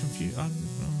use Confuse. I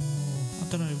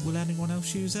don't know. Will anyone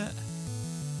else use it?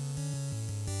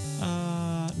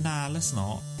 Nah. Let's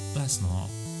not.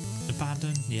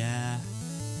 Abandon. Yeah.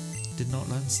 Did not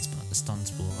learn Stun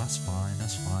Spore. That's fine.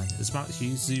 It's about to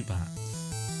use Zubat.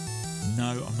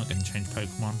 No, I'm not going to change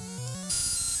Pokemon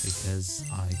because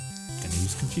I'm going to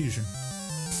use Confusion.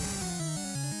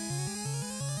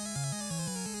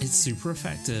 It's super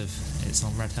effective. It's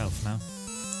on red health now.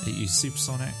 It used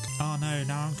Supersonic. Oh no,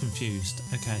 now I'm confused.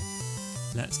 Okay,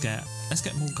 let's get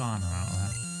Morgana out of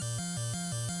there.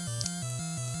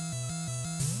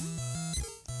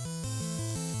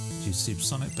 Used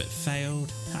Supersonic, but it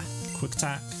failed. Ha! Quick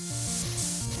attack.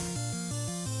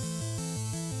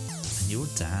 And you're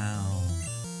down.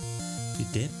 You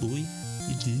did, boy.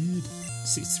 You did.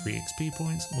 63 XP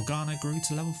points. Morgana grew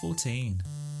to level 14.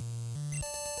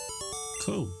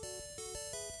 Cool.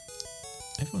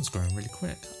 Everyone's growing really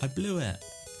quick. I blew it.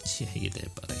 Yeah, you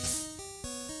did, buddy.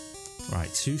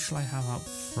 Right, who shall I have out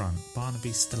front?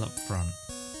 Barnaby's still up front.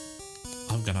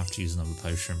 I'm going to have to use another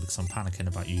potion because I'm panicking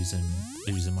about losing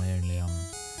my only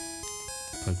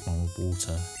Pokemon with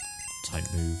water type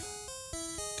move.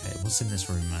 Okay, what's in this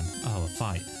room, man? Oh, a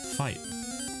fight.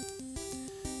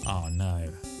 Oh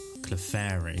no.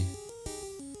 Clefairy.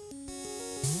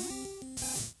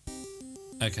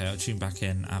 Okay, I'll tune back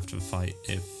in after the fight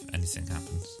if anything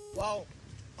happens. Well,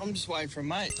 I'm just waiting for a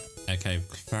mate. Okay,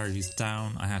 Clefairy's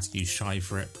down. I had to use Shy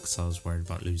for it because I was worried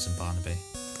about losing Barnaby.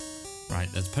 Right,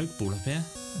 there's a Pokeball up here.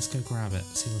 Let's go grab it,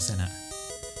 see what's in it.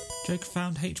 Joker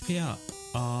found HP up.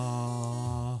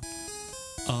 Oh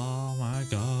my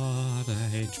god, a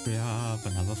HP up,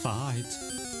 another fight.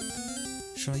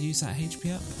 Should I use that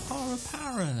HP up? Oh, a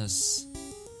Paras.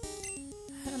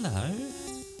 Hello.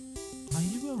 Are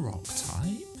you a rock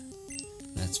type?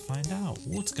 Let's find out.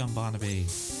 Water gun, Barnaby.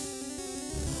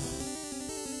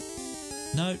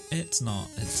 No, it's not.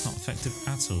 It's not effective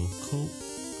at all. Cool.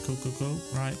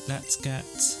 Right, let's get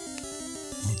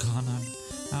Morgana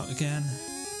out again.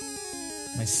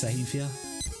 My saviour.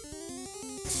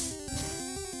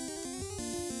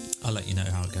 I'll let you know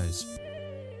how it goes.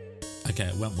 Okay,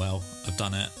 it went well. I've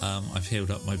done it. I've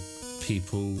healed up my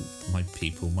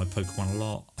Pokemon a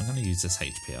lot. I'm going to use this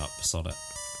HP up. Sod it.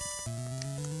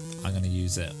 I'm going to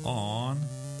use it on...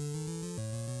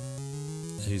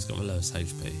 Who's got the lowest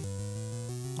HP?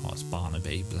 Oh, it's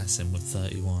Barnaby. Bless him with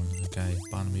 31. Okay,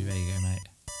 Barnaby, there you go, mate.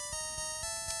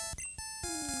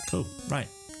 Cool. Right.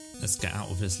 Let's get out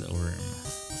of this little room.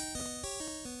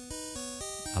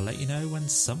 I'll let you know when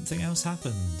something else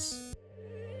happens.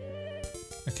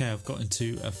 Okay, I've got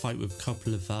into a fight with a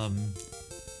couple of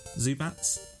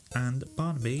Zubats, and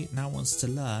Barnaby now wants to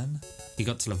learn. He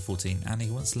got to level 14 and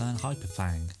he wants to learn Hyper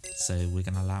Fang, so we're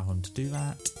going to allow him to do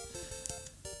that.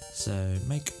 So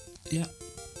yeah.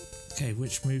 Okay,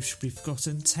 which move should be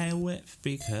forgotten? Tail Whip,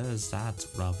 because that's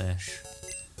rubbish.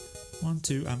 1,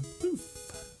 2, and poof.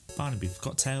 Barnaby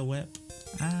forgot Tail Whip,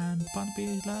 and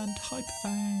Barnaby learned Hyper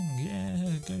Fang.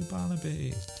 Yeah, go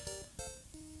Barnaby.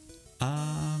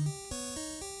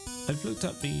 I've looked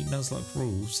up the Nuzlocke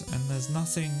rules, and there's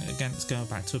nothing against going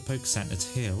back to a Poké Center to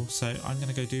heal, so I'm going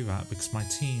to go do that because my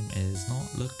team is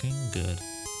not looking good.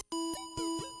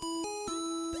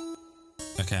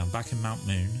 Okay, I'm back in Mount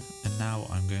Moon, and now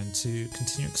I'm going to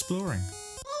continue exploring.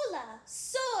 Hola,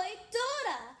 soy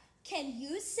Dora. Can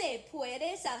you say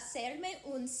puedes hacerme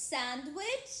un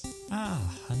sándwich? Ah,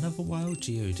 another wild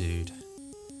Geodude.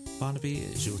 Barnaby,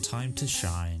 it's your time to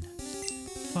shine.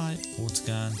 Fight, water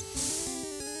gun.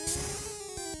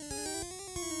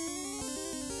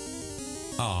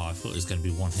 Oh, I thought it was going to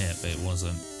be one hit, but it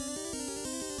wasn't.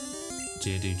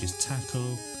 Geodude just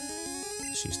tackle.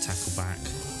 Let's use tackle back.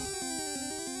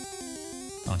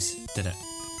 Nice, did it.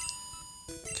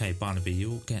 Okay, Barnaby,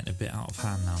 you're getting a bit out of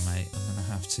hand now, mate. I'm going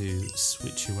to have to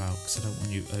switch you out because I don't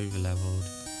want you over-leveled.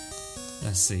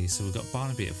 Let's see, so we've got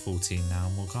Barnaby at 14 now,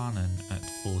 Morgana at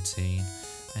 14,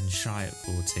 and Shy at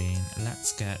 14.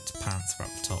 Let's get Panther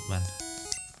up top then.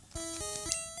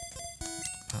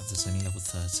 Panther's only level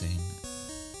 13.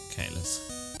 Okay, let's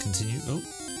continue. Oh,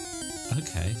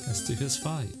 okay, let's do this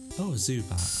fight. Oh, a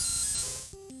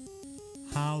Zubat.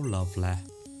 How lovely.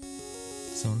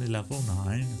 It's only level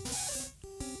 9.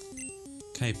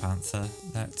 Okay, Panther,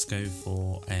 let's go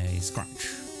for a scratch.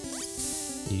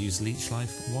 You use Leech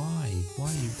Life. Why?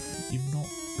 Why? You've not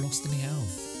lost any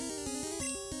health.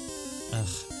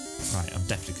 Ugh. Right, I'm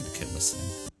definitely going to kill this thing.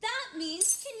 That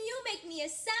means, can you make me a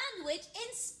sandwich in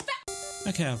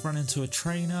Okay, I've run into a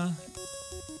trainer.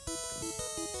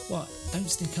 What? Don't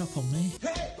sneak up on me.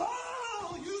 Hey,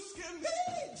 oh, you scared me,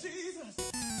 Jesus.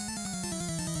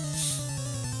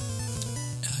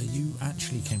 You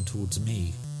actually came towards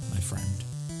me, my friend.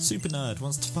 Super Nerd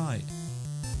wants to fight.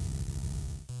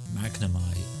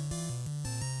 Magnemite.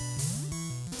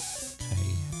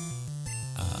 Okay.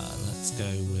 Let's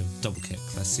go with Double Kick.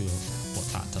 Let's see what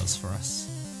that does for us.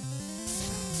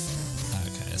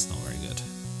 Okay, it's not very good.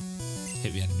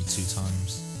 Hit the enemy 2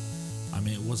 times. I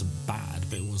mean, it wasn't bad,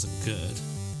 but it wasn't good.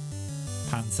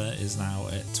 Panther is now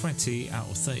at 20 out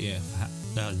of 38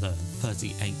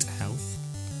 health.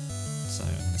 So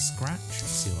I'm going to scratch,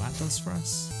 see what that does for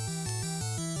us.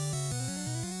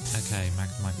 Okay,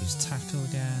 Magnemite use Tackle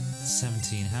again,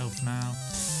 17 health now.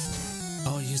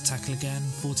 Oh, I use Tackle again,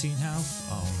 14 health.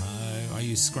 Oh no, I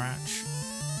use Scratch.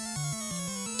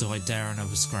 Do I dare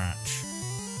another Scratch?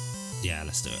 Yeah,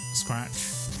 let's do it. Scratch,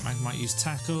 Magnemite use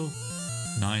Tackle,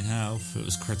 9 health, it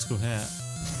was critical hit.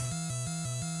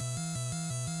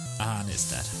 And it's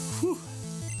dead. Whew.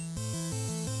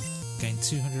 Gained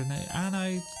 208, and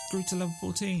I grew to level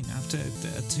 14 after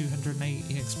 208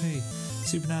 EXP.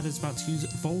 Super Nerd is about to use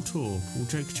Voltorb. Will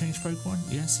Joker change Pokemon?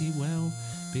 Yes, he will,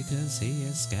 because he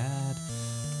is scared.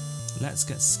 Let's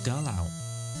get Skull out.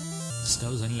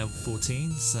 Skull's only level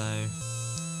 14, so...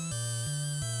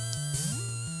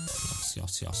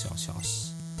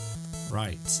 Yos.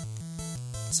 Right.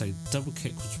 So, Double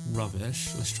Kick was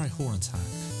rubbish. Let's try Horn Attack.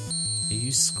 You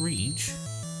use Screech.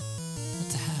 What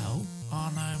the hell? Oh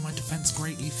no, my defense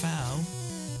greatly fell.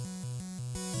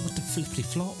 What the flippity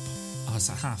flop? Oh, it's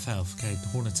at half health. Okay,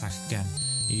 Horn Attack again.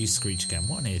 You use Screech again.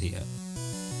 What an idiot.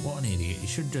 What an idiot. You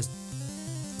should just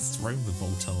throw the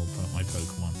Voltorb at my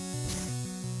Pokemon.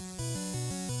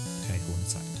 Okay, Horn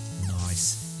Attack.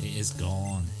 Nice. It is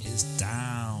gone. It's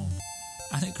down.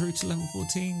 And it grew to level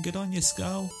 14. Good on you,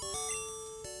 Skull.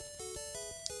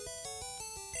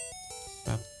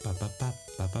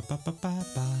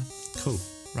 Cool.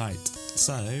 Right.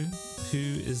 So, who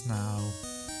is now...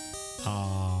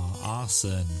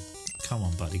 Arson. Come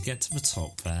on, buddy. Get to the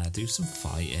top there. Do some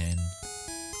fighting.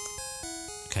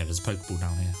 Okay, there's a Pokeball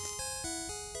down here.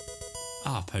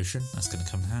 Potion. That's going to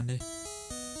come in handy.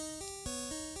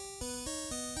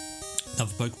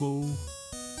 Another Pokeball.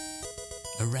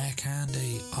 A rare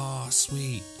candy. Oh,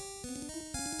 sweet.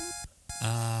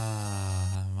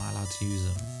 Am I allowed to use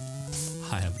them?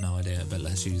 I have no idea, but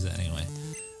let's use it anyway.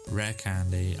 Rare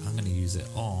candy. I'm going to use it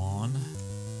on...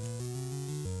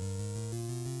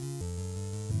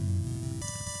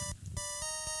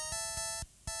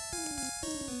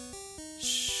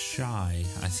 Shy,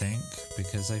 I think,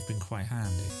 because they've been quite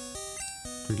handy.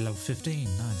 Grew to level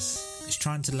 15, nice. He's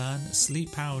trying to learn Sleep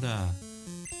Powder.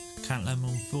 Can't learn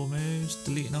more than 4 moves.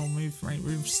 Delete an old move, make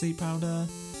room for Sleep Powder.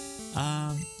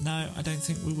 No, I don't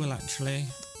think we will actually.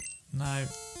 No.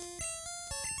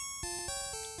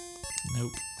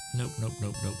 Nope.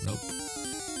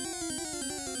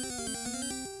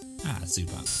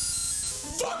 Zubat.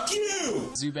 Fuck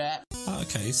you! Zubat.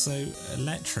 Okay, so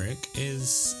Electric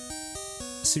is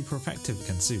super effective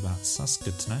against Zubats. That's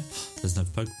good to know. There's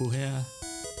another Pokeball here.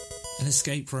 An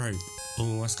escape rope.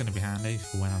 Oh, that's going to be handy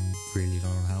for when I'm really low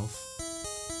on health.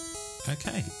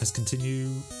 Okay, let's continue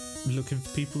looking for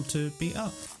people to beat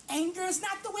up. Anger is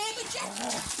not the way of a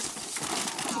gentleman.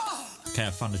 Okay, I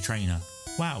found a trainer.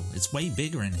 Wow, it's way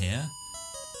bigger in here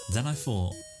than I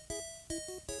thought.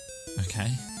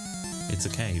 Okay, it's a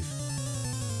cave.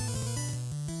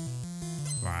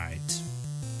 Right.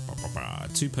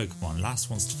 2 Pokemon, last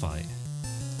one's to fight.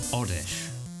 Oddish.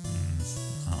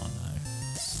 Oh no.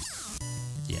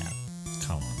 Yeah,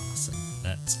 come on, Arsene.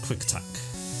 Let's quick attack.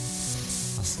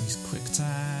 Arsene use quick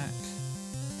attack.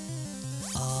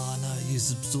 Oh no,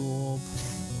 use absorb.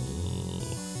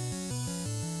 Oh.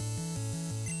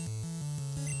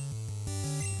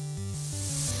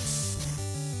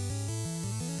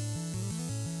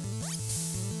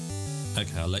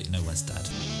 Okay, I'll let you know when it's dead.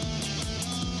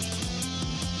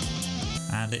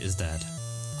 And it is dead.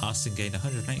 Arsene gained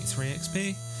 183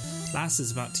 XP. Lass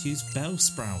is about to use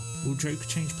Bellsprout. Will Joker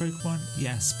change Pokemon?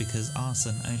 Yes, because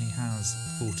Arson only has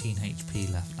 14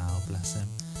 HP left now, bless him.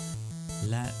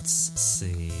 Let's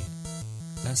see.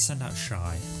 Let's send out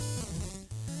Shy.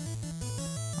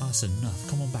 Arson, enough.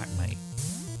 Come on back, mate.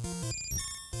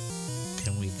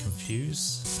 Can we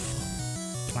confuse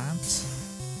plants?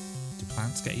 Do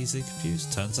plants get easily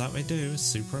confused? Turns out they do. It's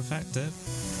super effective.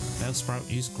 Bellsprout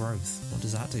use Growth. What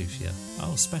does that do for you?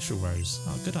 Oh, Special Rose.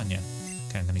 Oh, good on you.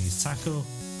 Okay, I'm going to use Tackle.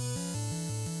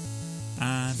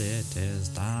 And it is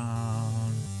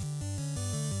down.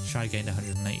 Shy gained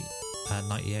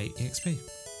 98 EXP.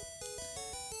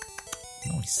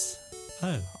 Nice.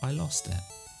 Oh, I lost it.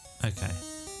 Okay.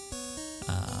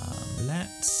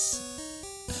 Let's...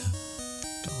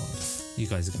 God. You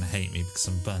guys are going to hate me because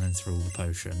I'm burning through all the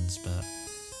potions, but...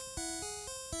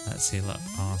 Let's heal up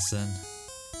Arson.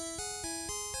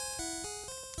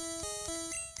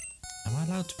 Am I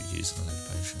allowed to be using a load of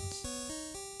potions?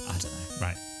 I don't know.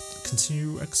 Right.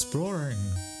 Continue exploring.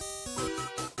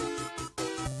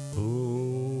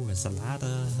 Ooh, there's a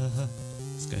ladder.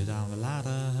 Let's go down the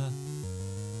ladder.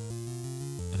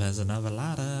 There's another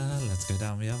ladder. Let's go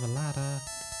down the other ladder.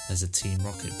 There's a Team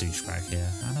Rocket douchebag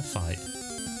here and a fight.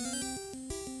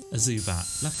 A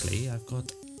Zubat. Luckily, I've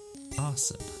got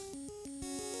Arson.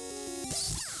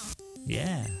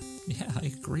 Yeah, I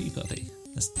agree, buddy.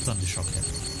 Let's Thundershock him.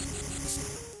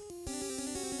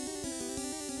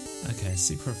 Okay,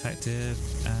 super effective,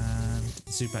 and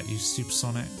Zubat used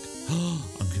Supersonic.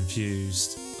 I'm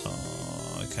confused.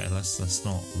 Oh, okay, let's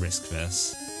not risk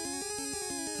this.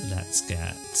 Let's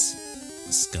get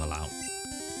Skull out.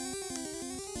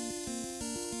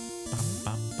 Bam,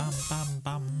 bam, bam, bam,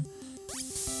 bam.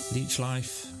 Leech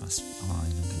Life, that's fine.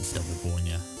 I'm going to double horn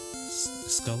you.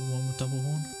 Skull one with double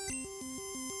horn?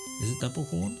 Is it double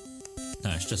horn?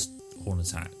 No, it's just horn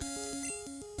attack.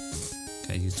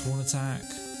 Okay, use horn attack.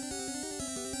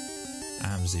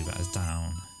 And Zubat is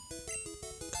down.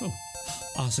 Cool.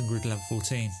 Arson grew to level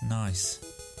 14. Nice.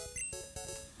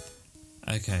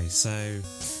 Okay, so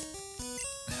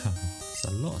there's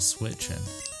a lot of switching.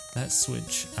 Let's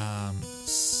switch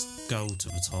Skull to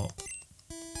the top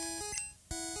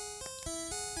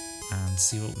and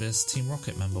see what this Team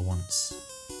Rocket member wants.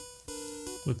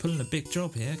 We're pulling a big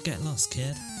job here. Get lost,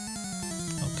 kid.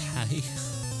 Okay,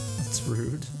 that's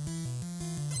rude.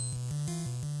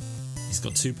 He's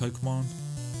got 2 Pokemon.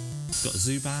 He's got a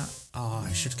Zubat. Oh,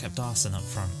 I should have kept Arson up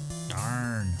front.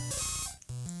 Darn.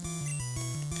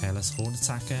 Okay, let's horn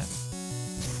attack it.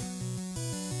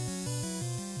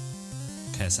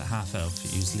 Okay, it's at half health.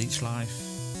 Use Leech Life.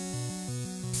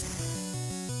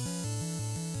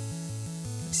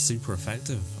 It's super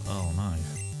effective. Oh no.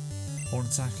 Horn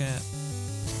attack it.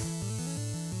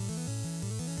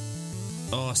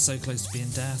 Oh, so close to being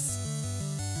death.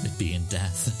 Being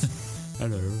death.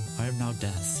 Hello, I am now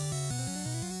death.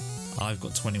 I've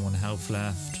got 21 health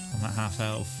left. I'm at half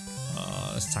health. Oh,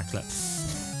 let's tackle it.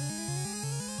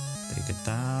 Take it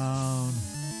down.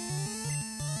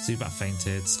 Zubat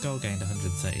fainted. Skull gained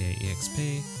 138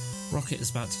 EXP. Rocket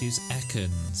is about to use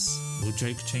Ekans. Will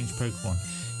Joker change Pokemon?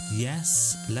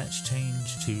 Yes, let's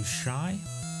change to Shy.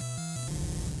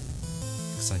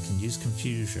 Because I can use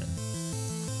Confusion.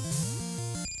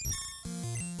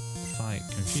 Fight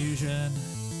Confusion.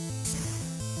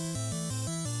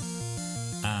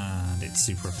 And it's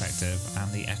super effective.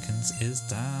 And the Ekans is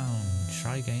down.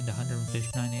 Shy gained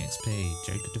 159 EXP.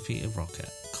 Joker defeated Rocket.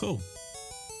 Cool.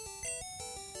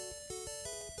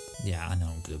 Yeah, I know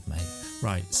I'm good, mate.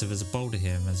 Right, so there's a boulder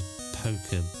here and there's a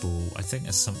Pokeball. I think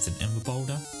there's something in the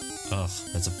boulder. Ugh,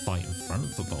 there's a fight in front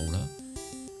of the boulder.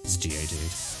 It's a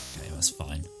Geodude. Okay, that's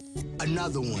fine.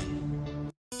 Another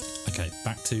one. Okay,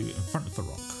 back to in front of the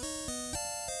rock.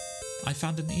 I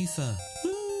found an ether.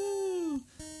 Woo!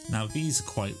 Now, these are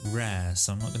quite rare,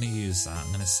 so I'm not going to use that. I'm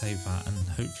going to save that and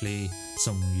hopefully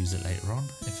someone will use it later on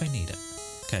if they need it.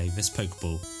 Okay, this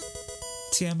Pokeball.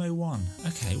 TMO1.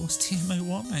 Okay, what's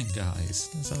TMO1 then, guys?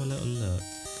 Let's have a little look.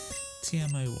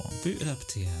 TMO1. Booted up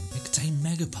TM. It contained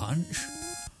Mega Punch.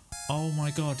 Oh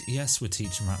my god, yes, we're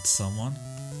teaching that to someone.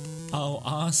 Oh,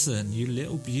 Arson, you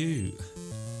little beaut.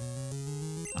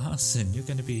 Arson, you're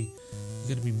gonna be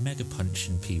Mega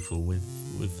Punching people with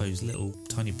those little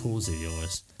tiny paws of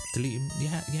yours. Delete them.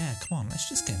 Yeah, come on, let's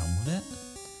just get on with it.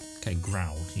 Okay,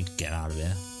 Growl, you get out of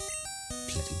here.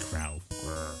 Bloody Growl.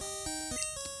 Grr.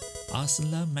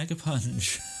 Arson learn Mega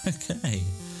Punch. Okay.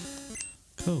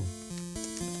 Cool.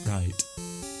 Right.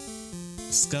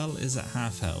 Skull is at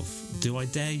half health. Do I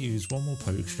dare use one more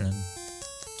potion?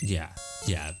 Yeah,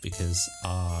 because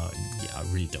I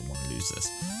really don't want to lose this.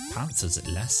 Panther's at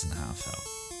less than half health.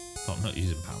 But I'm not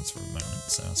using Panther for a moment,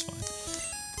 so that's fine.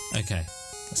 Okay,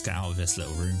 let's get out of this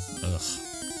little room. Ugh,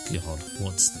 God,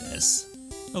 what's this?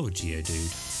 Oh,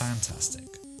 Geodude,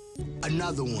 fantastic.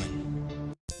 Another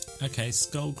one. Okay,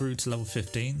 Skull grew to level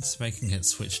 15, so they can get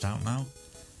switched out now.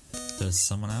 There's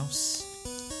someone else.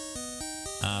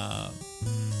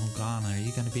 Morgana, are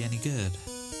you going to be any good?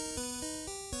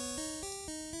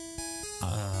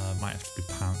 Might have to be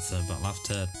Panther, but I'll have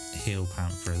to heal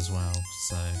Panther as well,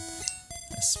 so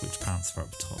let's switch Panther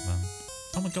up top then.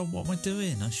 Oh my god, what am I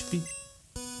doing? I should be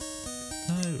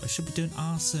doing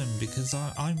Awesome, because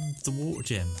I'm the water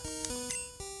gym.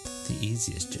 The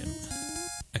easiest gym.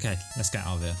 Okay, let's get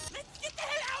out of here. Let's get the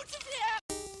hell out of here!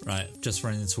 Right, just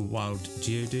running into a wild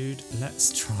Geodude.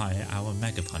 Let's try our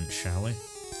Mega Punch, shall we?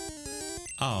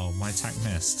 Oh, my attack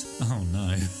missed. Oh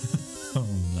no. Oh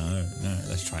no,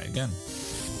 let's try it again.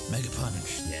 Mega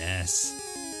Punch, yes.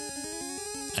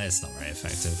 It's not very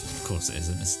effective. Of course it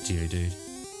isn't, it's Geodude.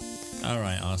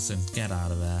 Alright, Arson, get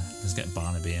out of there. Let's get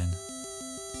Barnaby in.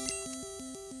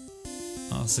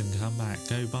 Arson, come back.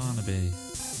 Go, Barnaby.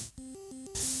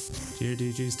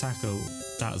 Geodude, use tackle.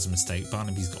 That was a mistake.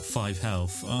 Barnaby's got 5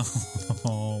 health.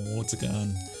 Oh, water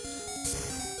gun.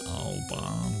 Oh,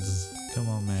 Barnes. Come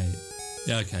on, mate.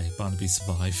 Yeah, okay, Barnaby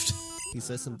survived. He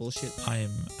says some bullshit. I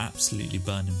am absolutely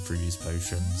burning through these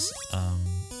potions.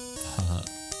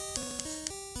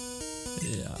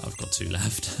 Yeah, I've got 2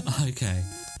 left. Okay,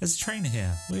 there's a trainer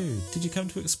here. Woo, did you come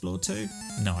to explore too?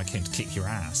 No, I came to kick your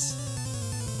ass.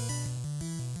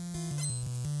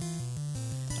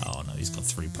 Oh no, he's got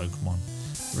 3 Pokemon.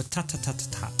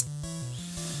 Ratatatatat.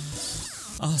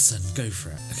 Arson, go for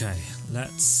it. Okay,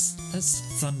 let's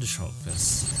Thundershock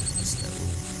this little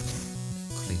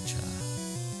creature.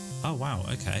 Oh wow,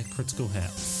 okay, critical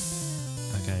hit.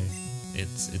 Okay,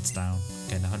 it's down.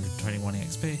 Getting 121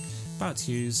 EXP. About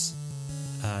to use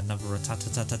another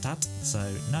Ratatatatat. So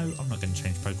no, I'm not going to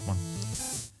change Pokemon.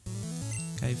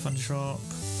 Okay, Thundershock.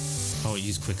 Oh, it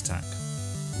used Quick Attack.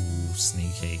 Ooh,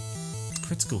 sneaky.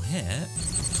 Critical hit?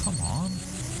 Come on.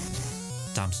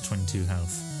 Down to 22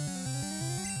 health.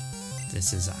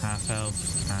 This is at half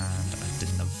health, and I did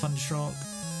another Thundershock.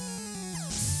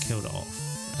 And killed it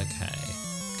off. Okay.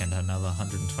 Getting another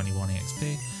 121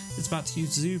 EXP. It's about to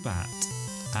use Zubat.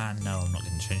 And no, I'm not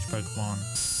going to change Pokemon.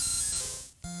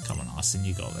 Come on, Arson,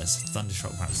 you got this.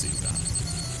 Thundershock back Zubat.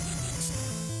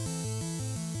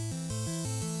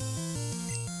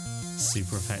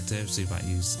 Super effective. Zubat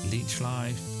used Leech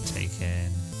Life.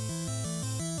 Taking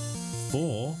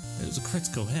 4. It was a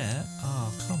critical hit.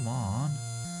 Oh, come on.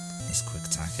 Let's quick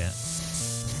attack it.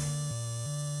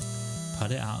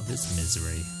 Put it out of its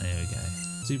misery. There we go.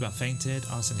 Zubat fainted.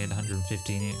 Arson gained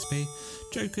 115 EXP.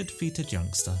 Joker defeated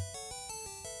Youngster.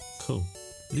 Cool.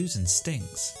 Losing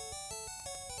stinks.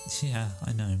 Yeah,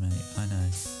 I know, mate. I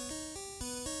know.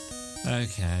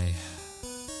 Okay.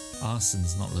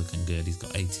 Arson's not looking good. He's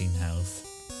got 18 health.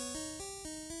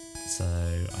 So,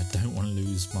 I don't want to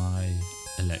lose my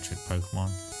electric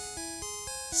Pokemon.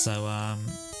 So,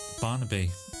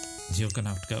 Barnaby, you're going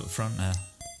to have to go up front there.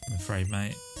 I'm afraid,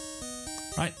 mate.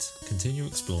 Right, continue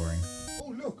exploring.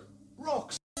 Oh, look,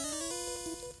 rocks.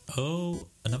 Oh,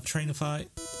 another trainer fight.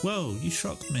 Whoa, you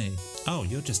shocked me. Oh,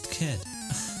 you're just a kid.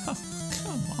 Oh,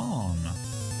 come on.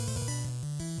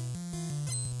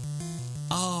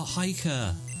 Oh,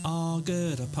 Hiker. Oh,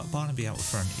 good. I put Barnaby out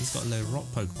front. He's got a low rock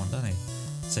Pokemon, doesn't he?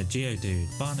 So, Geodude,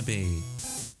 Barnaby.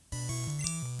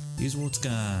 Use Water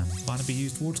Gun. Barnaby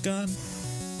used Water Gun.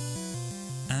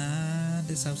 And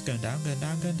his health's going down,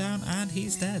 and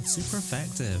he's dead. Super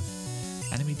effective.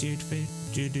 Enemy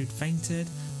Geodude fainted.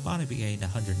 Barnaby gained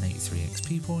 183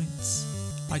 XP points.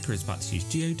 Hiker is about to use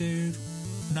Geodude.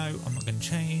 No, I'm not going to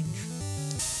change.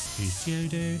 Use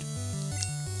Geodude.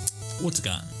 Water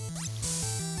Gun.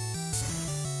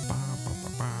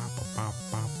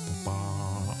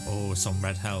 Oh, it's on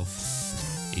red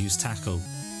health. Use Tackle.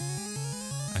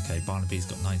 Okay, Barnaby's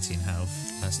got 19 health.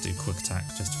 Let's do Quick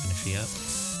Attack just to finish you up.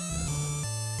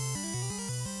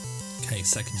 Okay,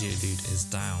 second Geodude is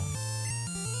down.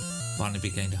 Barnaby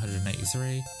gained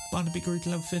 183. Barnaby grew to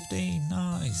level 15.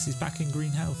 Nice. He's back in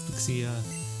green health because he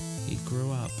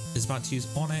grew up. He's about to use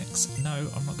Onix. No,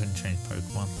 I'm not going to change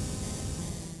Pokemon.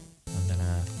 I'm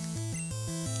gonna...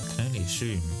 I can only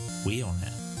assume we on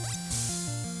it.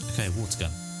 Okay, Water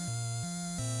Gun.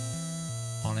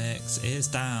 Onix is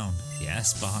down.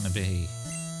 Yes, Barnaby.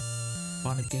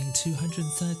 Barnaby gained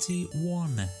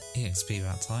 231 EXP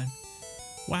that time.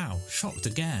 Wow, shocked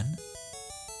again.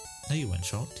 No, you weren't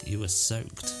shocked. You were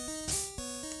soaked.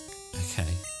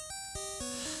 Okay.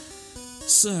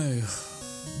 So,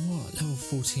 what level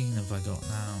 14 have I got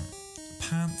now?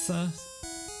 Panther.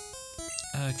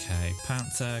 Okay,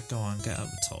 Panther, go on, get up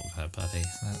the top of her, buddy.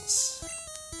 Let's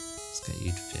get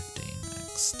you to 15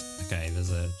 next. Okay,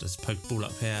 there's a Pokeball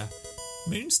up here.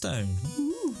 Moonstone.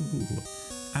 Ooh.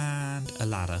 And a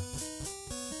ladder.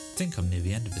 I think I'm near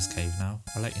the end of this cave now.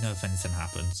 I'll let you know if anything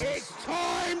happens. It's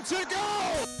time to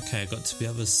go! Okay, I got to the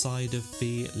other side of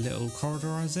the little corridor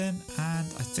I was in,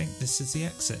 and I think this is the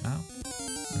exit now.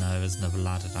 No, there's another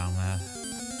ladder down there.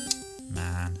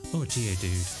 Man. Oh,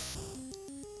 Geodude.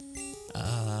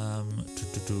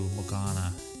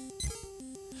 Morgana.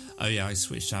 Oh yeah, I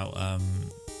switched out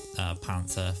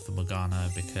Panther for Morgana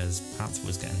because Panther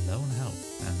was getting low on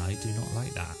health, and I do not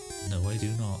like that. No, I do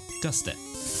not. Gust it.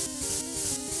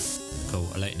 Cool,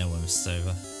 I'll let you know when this is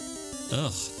over.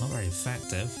 Ugh, not very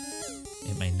effective.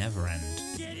 It may never end.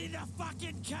 Get in the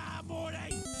fucking car,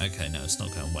 Morty! Okay, no, it's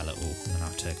not going well at all. I'm gonna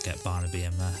have to get Barnaby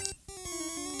in there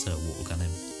to water gun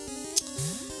him.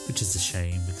 Which is a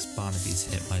shame because Barnaby's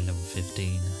hit by level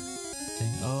 15.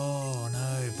 Oh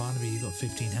no, Barnaby, you got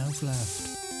 15 health left.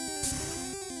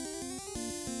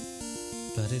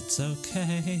 But it's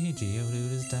okay,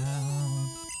 Geodude is down.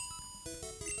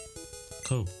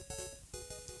 Cool.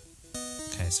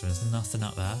 Okay, so there's nothing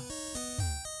up there.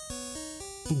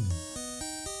 Boom.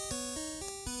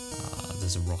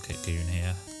 There's a rocket goon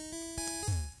here.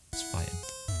 Let's fight him.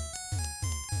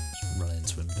 Just run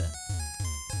into him a bit.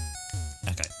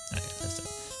 Okay, let's do it.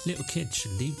 Little kids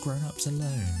should leave grown-ups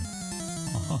alone.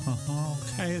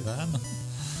 Okay then.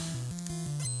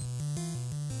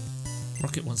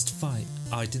 Rocket wants to fight.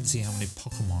 Oh, I didn't see how many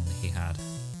Pokemon he had.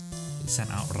 He sent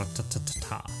out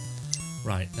Ratatata.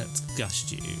 Right, let's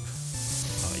gust you.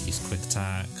 Oh, I used quick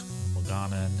attack.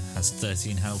 Morgana has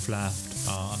 13 health left.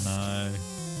 Oh no.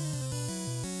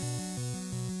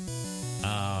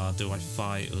 Do I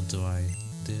fight or do I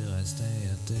stay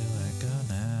or do I go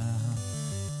now?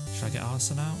 Should I get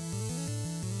Arson out?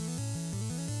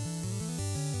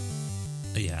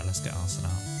 Yeah, let's get Arson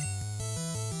out.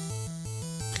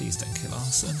 Please don't kill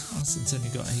Arson. Arson's only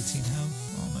got 18 health.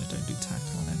 Oh no, don't do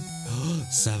tackle on him.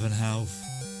 7 health.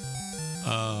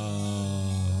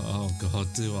 Oh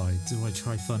god, do I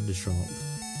try Thundershock?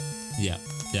 Yeah,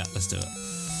 let's do it.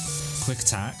 Quick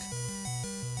attack.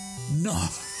 No!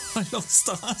 I lost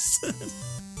Arson!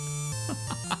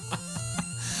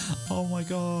 Oh my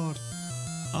god.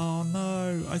 Oh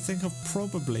no, I think I've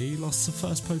probably lost the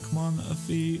first Pokemon of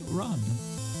the run.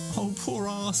 Oh, poor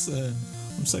Arson.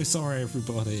 I'm so sorry,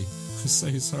 everybody. I'm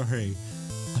so sorry.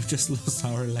 I've just lost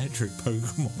our electric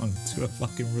Pokemon to a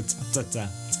fucking Rattata.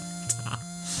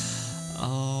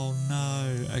 Oh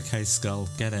no. Okay, Skull,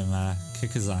 get in there.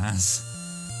 Kick his ass.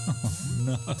 Oh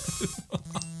no.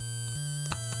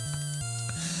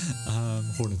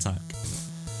 Horn attack.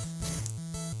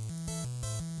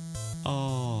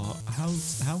 Oh, how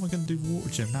am I going to do Water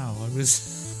Gym now? I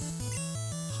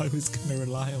was going to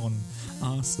rely on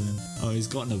Arson. Oh, he's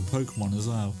got another Pokemon as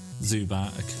well.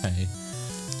 Zubat, okay.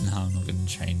 No, I'm not going to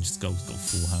change. Skull's got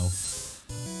full health.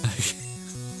 Okay.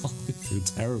 Oh, I feel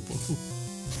terrible.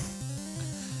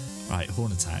 Right,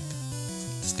 Horn attack.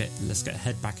 Let's get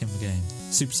head back in the game.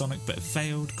 Supersonic, but it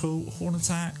failed. Cool. Horn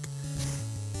attack.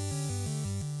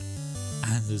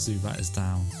 And the Zubat is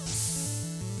down.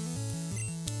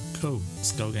 Cool.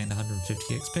 Skull gained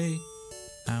 150 XP.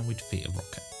 And we defeat a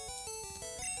Rocket.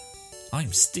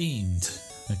 I'm steamed.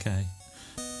 Okay.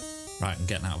 Right, I'm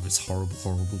getting out of this horrible,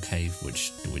 horrible cave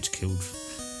which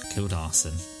killed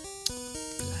Arson.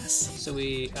 Bless. So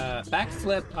we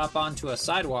backflip up onto a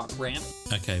sidewalk ramp.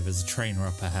 Okay, there's a trainer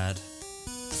up ahead.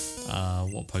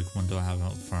 What Pokemon do I have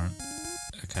out front?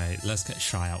 Okay, let's get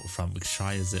Shy out front because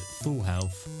Shy is at full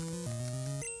health.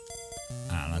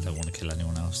 And I don't want to kill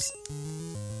anyone else.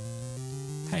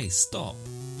 Hey, stop.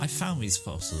 I found these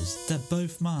fossils. They're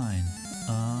both mine.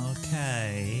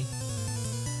 Okay.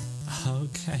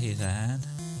 Okay then.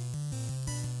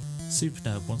 Super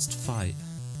Nerd wants to fight.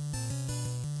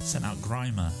 Sent out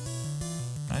Grimer.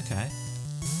 Okay.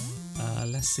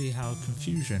 Let's see how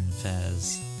Confusion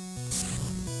fares.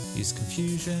 Use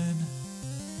Confusion.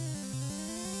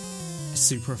 It's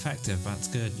super effective, that's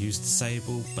good. Use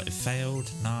Disable, but it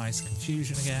failed. Nice.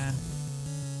 Confusion again.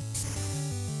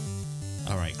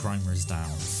 Alright, Grimer is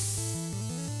down.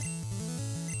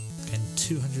 Getting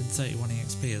 231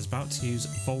 EXP. Is about to use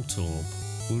Voltorb.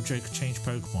 Will Joker change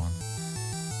Pokemon?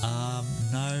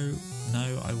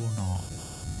 No, I will not.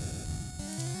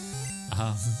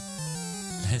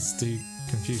 Let's do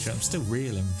Confusion. I'm still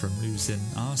reeling from losing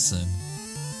Arson.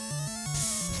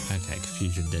 Okay,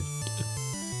 Confusion did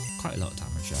quite a lot of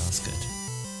damage there, that's good.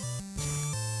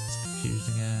 Let's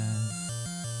Confusion again.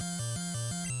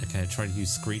 Okay, I tried to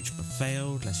use Screech but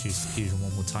failed. Let's use Confusion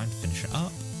one more time to finish it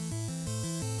up.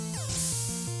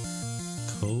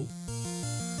 Cool.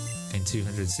 Gain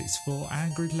 264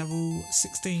 and grid level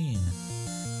 16.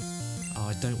 Oh,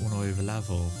 I don't want to over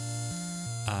level.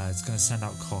 It's going to send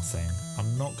out coughing.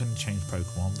 I'm not going to change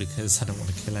Pokemon because I don't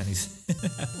want to kill anything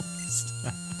else.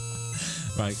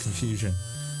 Right, confusion.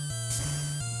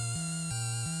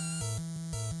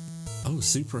 Oh,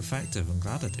 super effective. I'm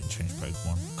glad I didn't change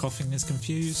Pokemon. Coughing is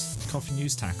confused. Coughing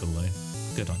used tackle though.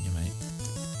 Good on you, mate.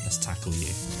 Let's tackle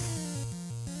you.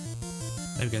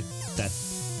 There we go. Dead.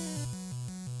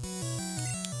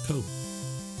 Cool.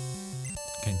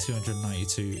 Gained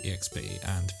 292 EXP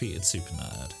and defeated Super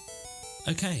Nerd.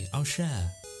 Okay, I'll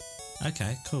share.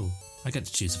 Okay, cool. I get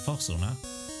to choose a fossil now.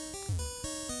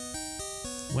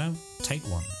 Well, take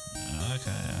one.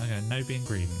 Okay, no being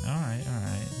greedy. Alright.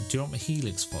 Do you want the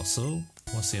Helix fossil?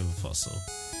 What's the other fossil?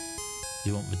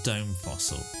 You want the Dome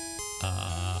fossil?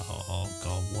 Oh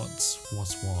god, what's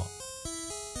what?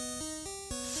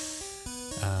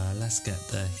 Let's get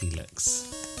the Helix.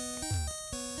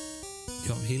 You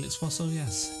got the Helix fossil?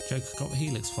 Yes. Joker got the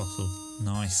Helix fossil.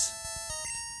 Nice.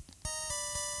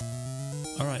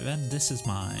 Alright then, this is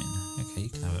mine. Okay, you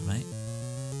can have it, mate.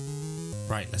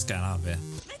 Right, let's get out of here.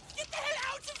 Let's get the hell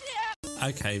out of here!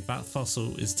 Okay, that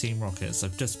fossil is Team Rockets.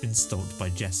 I've just been stalked by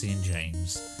Jesse and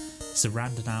James.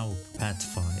 Surrounded now, prepared to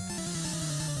fight.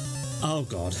 Oh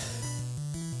god.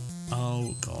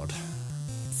 Oh god.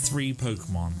 3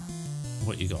 Pokemon.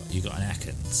 What you got? You got an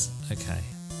Ekans. Okay.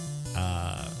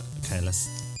 Okay, let's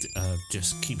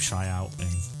just keep Shy out in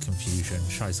confusion.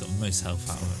 Shy's got the most health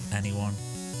out of anyone.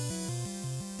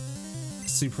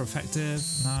 Super effective.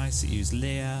 Nice. It used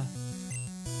Leer.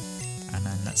 And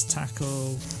then let's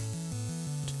tackle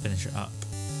to finish it up.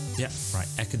 Yep, right.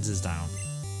 Ekans is down.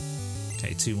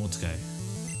 Okay, 2 more to go.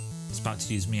 It's about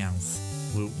to use Meowth.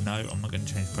 Well, no, I'm not going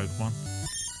to change Pokemon.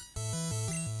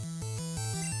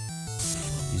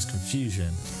 Use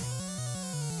Confusion.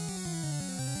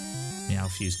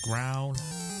 Meowth used Growl.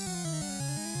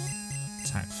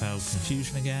 Attack failed.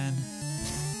 Confusion again.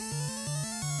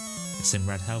 It's in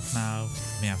red health now.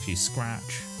 Meowth used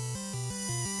Scratch.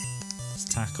 Let's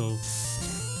tackle.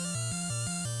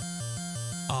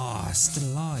 Ah, it's still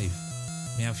alive.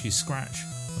 Meowth used Scratch.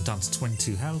 I'm down to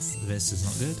 22 health. This is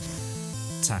not good.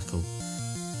 Tackle.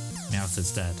 Meowth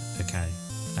is dead. Okay.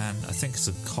 And I think it's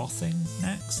a coughing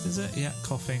next, is it? Yeah,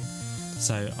 coughing.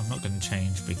 So I'm not going to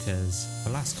change because the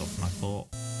last coughing I thought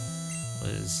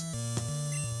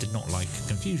did not like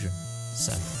confusion.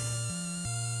 So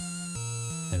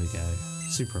there we go.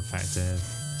 Super effective.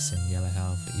 It's in yellow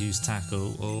health. It used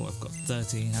tackle. Oh, I've got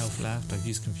 13 health left. I've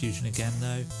used confusion again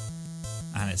though.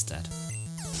 And it's dead.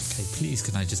 Okay, please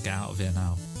can I just get out of here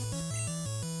now?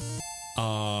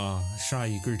 Oh, Shy,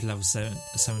 you grew to level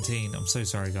 17. I'm so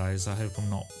sorry, guys. I hope I'm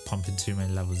not pumping too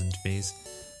many levels into these.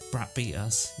 Brat beat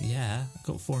us. Yeah, I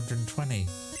got 420.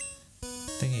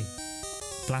 Thingy.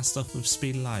 Blast off with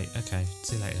speed of light. Okay,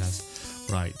 see you later, guys.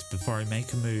 Right, before I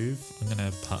make a move, I'm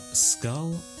going to put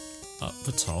Skull up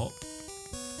the top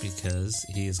because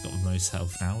he has got the most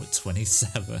health now at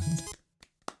 27.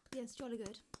 Yes, jolly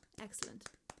good. Excellent.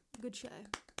 Good show.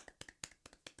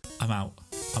 I'm out.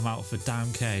 I'm out of the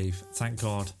damn cave. Thank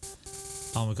God.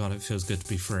 Oh my god, it feels good to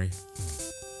be free.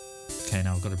 Okay,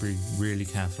 now I've got to be really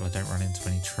careful I don't run into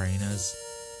any trainers.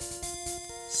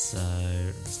 So,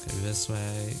 let's go this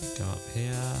way. Go up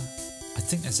here. I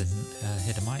think there's a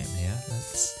hidden item here.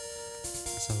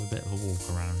 Let's have a bit of a walk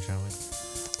around, shall we?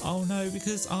 Oh no,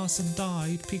 because Arson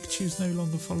died, Pikachu's no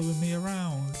longer following me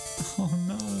around. Oh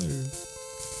no.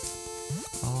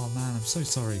 Oh man, I'm so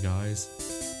sorry, guys.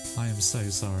 I am so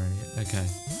sorry. Okay.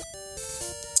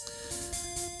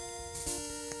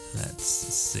 Let's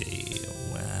see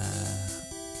where...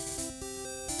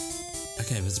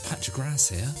 Okay, there's a patch of grass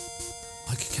here.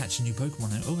 I could catch a new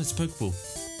Pokemon now. Oh, it's a Pokeball.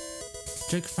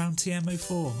 Joker found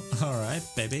TM04. Alright,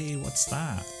 baby, what's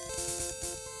that?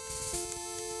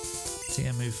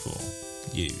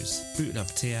 TM04. Use. Booted up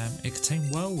TM. It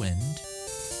contained Whirlwind.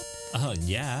 Oh,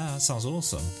 yeah, that sounds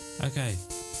awesome. Okay.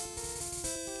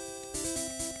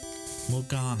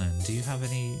 Morganon, do you have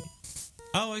any...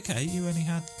 Oh, okay, you only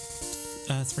had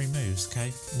 3 moves,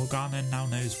 okay. Morganon now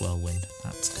knows Whirlwind.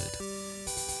 That's good.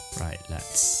 Right,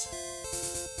 let's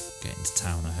get into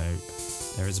town, I hope.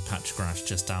 There is a patch of grass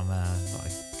just down there,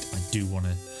 but I do want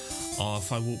to... Oh,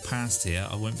 if I walk past here,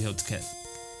 I won't be able to get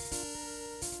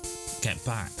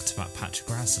back to that patch of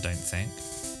grass, I don't think.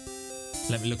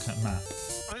 Let me look at the map.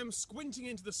 I am squinting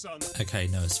into the sun. Okay,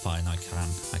 no, it's fine. I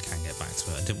can get back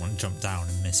to it. I didn't want to jump down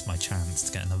and miss my chance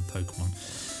to get another Pokemon.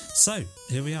 So,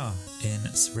 here we are in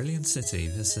Cerulean City.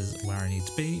 This is where I need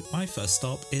to be. My first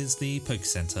stop is the Poké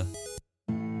Center.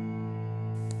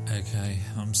 Okay,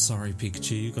 I'm sorry,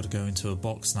 Pikachu. You got to go into a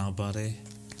box now, buddy.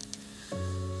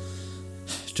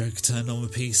 Joker turned on the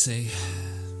PC.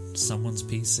 Someone's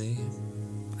PC.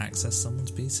 Access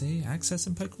someone's PC.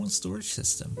 Accessing Pokemon storage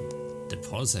system.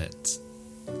 Deposit.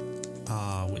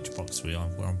 Which box are we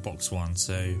on? We're on box 1,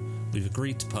 so we've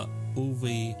agreed to put all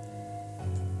the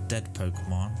dead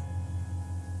Pokemon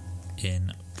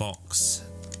in box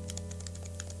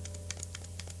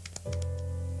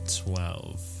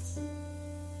 12.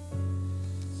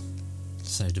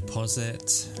 So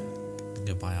deposit.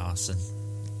 Goodbye, Arson.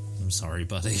 I'm sorry,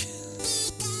 buddy.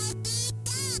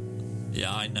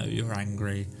 Yeah, I know you're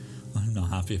angry. I'm not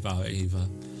happy about it either.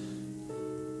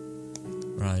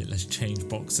 Right, let's change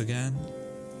box again.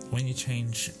 When you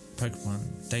change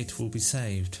Pokemon, data will be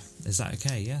saved. Is that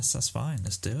okay? Yes, that's fine.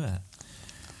 Let's do it.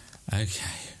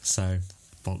 Okay, so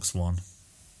box 1.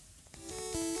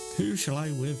 Who shall I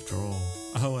withdraw?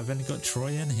 Oh, I've only got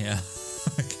Troy in here.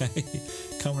 Okay,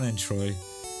 come on in, Troy.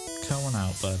 Come on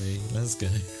out, buddy. Let's go.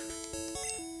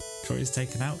 Troy's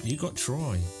taken out. You got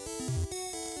Troy.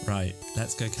 Right,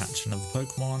 let's go catch another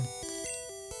Pokemon.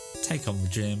 Take on the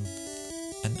gym.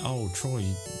 And oh, Troy,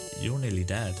 you're nearly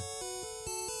dead.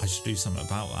 I should do something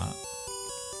about that.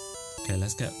 Okay,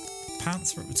 let's get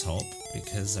Panther at the top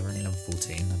because they're only level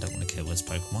 14. I don't want to kill this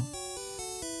Pokemon.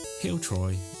 Heal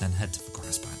Troy, then head to the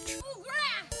grass patch.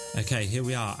 Okay, here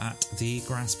we are at the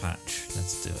grass patch.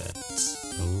 Let's do it.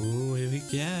 Oh, here we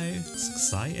go. It's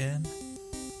exciting.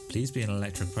 Please be an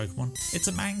electric Pokemon. It's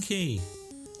a Mankey.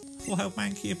 Wild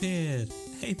Mankey appeared.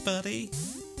 Hey, buddy.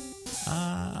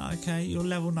 Okay, you're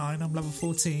level 9. I'm level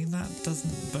 14. That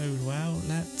doesn't bode well.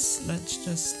 Let's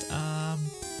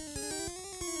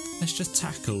just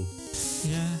tackle.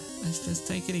 Yeah, let's just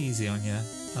take it easy on you.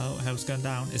 Oh, health's going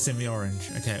down. It's in the orange.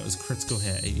 Okay, it was a critical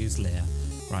hit. It used Leer.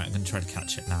 Right, I'm going to try to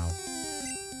catch it now.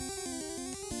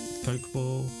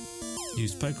 Pokeball.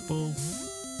 Use Pokeball.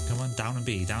 Come on, down and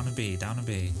B, down and B, down and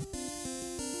B.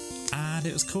 And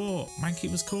it was caught.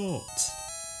 Mankey was caught.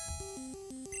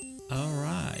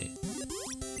 Alright.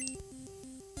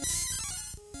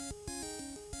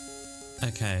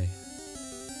 Okay.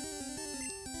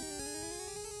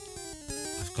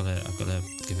 I've got to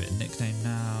give it a nickname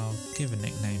now. Give a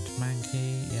nickname to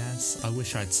Mankey, yes. I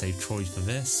wish I'd saved Troy for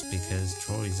this, because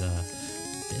Troy's a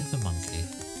bit of a monkey.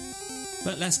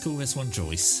 But let's call this one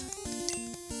Joyce.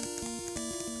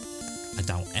 I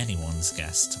doubt anyone's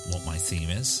guessed what my theme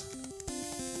is.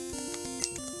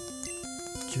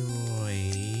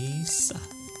 Joyce.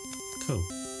 Cool.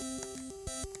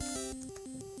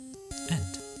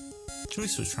 End.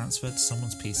 Joyce was transferred to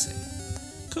someone's PC.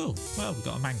 Cool. Well, we've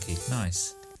got a Mankey.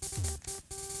 Nice.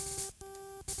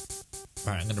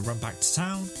 Right, I'm going to run back to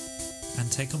town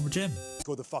and take on the gym.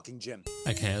 Go to the fucking gym.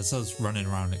 Okay, as I was running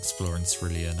around exploring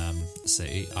Cerulean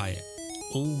City, I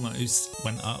almost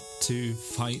went up to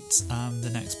fight the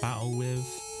next battle with,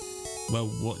 well,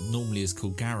 what normally is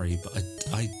called Gary, but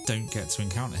I don't get to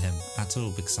encounter him at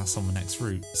all because that's on the next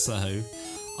route, so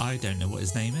I don't know what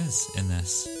his name is in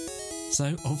this.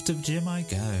 So off to the gym I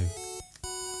go.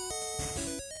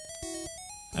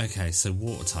 Okay, so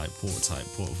water type,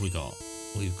 what have we got?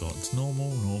 We've got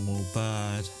normal,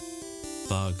 bird,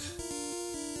 bug,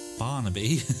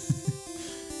 Barnaby,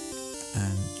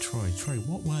 and Troy. Troy,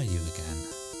 what were you again?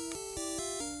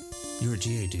 You're a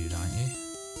Geodude, aren't you?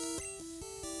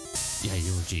 Yeah,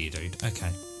 you're a Geodude.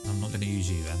 Okay, I'm not going to use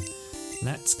you then.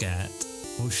 Let's get...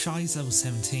 Well, Shy's level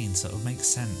 17, so it'll make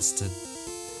sense to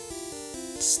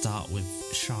start with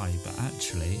Shy, but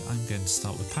actually, I'm going to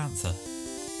start with Panther.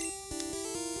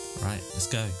 Right, let's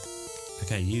go.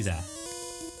 Okay, you there.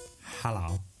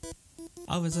 Hello.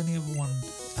 Oh, there's only other one.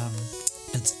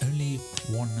 It's only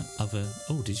one other.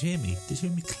 Oh, did you hear me? Did you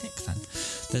hear me click then?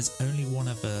 There's only one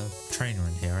other trainer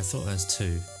in here. I thought there was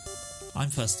 2. I'm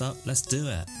first up. Let's do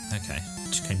it. Okay.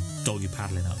 She came doggy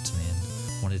paddling up to me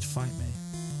and wanted to fight me.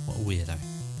 What a weirdo.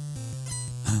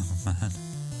 Oh man.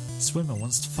 Swimmer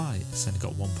wants to fight. It's only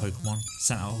got one Pokemon.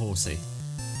 Sent out Horsey.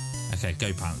 Okay,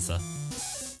 go Panther.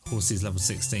 Horsey's level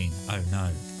 16. Oh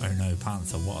no,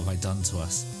 Panther, what have I done to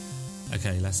us?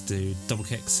 Okay, let's do double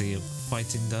kick, see what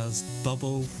fighting does.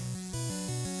 Bubble.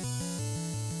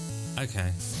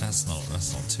 Okay, that's not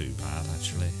too bad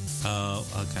actually. Oh,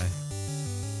 okay.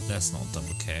 Let's not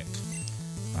double kick.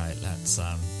 Right, let's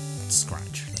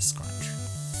scratch. Let's scratch.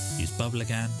 Use bubble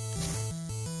again.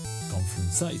 Gone from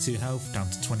 32 health down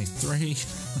to 23.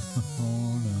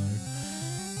 Oh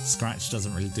no. Scratch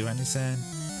doesn't really do anything.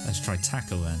 Let's try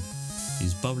tackle then.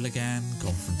 Use bubble again.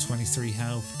 Gone from 23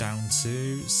 health down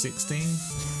to 16.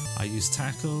 I use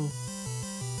tackle.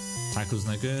 Tackle's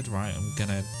no good. Right, I'm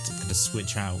gonna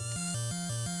switch out.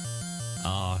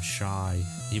 Ah, Shy.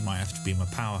 You might have to be my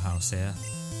powerhouse here.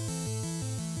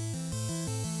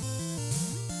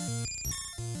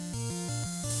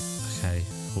 Okay,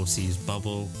 Horsey use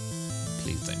Bubble.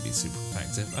 Please don't be super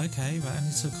effective. Okay, that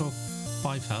only took off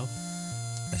 5 health.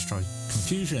 Let's try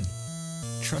Confusion.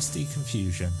 Trusty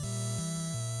Confusion.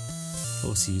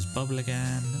 Horsey use Bubble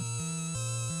again.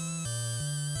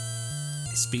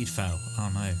 Speed fell. Oh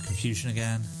no. Confusion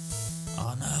again.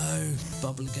 Oh no.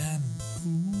 Bubble again.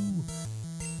 Ooh.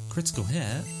 Critical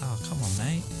hit. Oh, come on,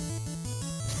 mate.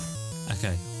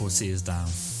 Okay, Horsey is down.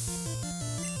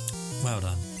 Well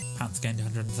done. Panther gained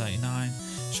 139.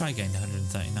 Shy gained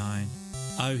 139.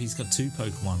 Oh, he's got 2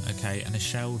 Pokemon. Okay, and a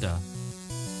Shelder.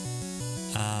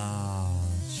 Ah,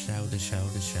 Shelder.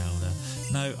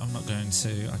 No, I'm not going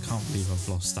to. I can't believe I've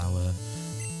lost our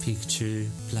Pikachu.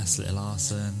 Bless little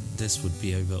Arson. This would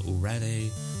be over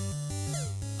already.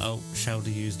 Oh, Shelder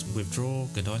used Withdraw.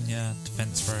 Good on ya.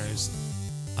 Defense Rose.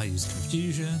 I used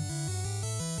Confusion.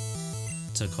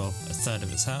 Took off a third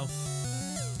of its health.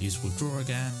 Use Withdraw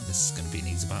again. This is going to be an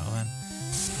easy battle then.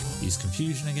 Use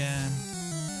Confusion again.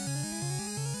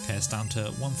 Okay, it's down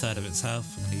to 1/3 of its health.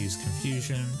 I'm going to use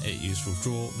Confusion. It used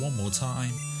Withdraw one more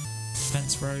time.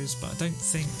 Defense Rose, but I don't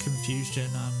think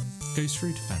Confusion goes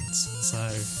through defense.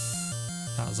 So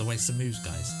that was a waste of moves,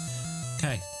 guys.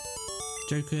 Okay.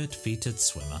 Joker defeated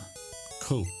Swimmer.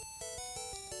 Cool.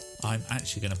 I'm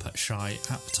actually going to put Shy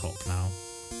at the top now.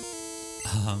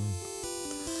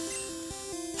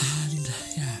 And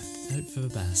yeah, hope for the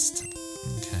best.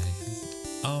 Okay.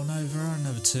 Oh no, there are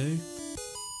another 2.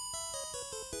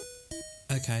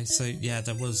 Okay, so yeah,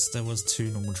 there was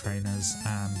 2 normal trainers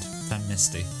and then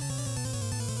Misty.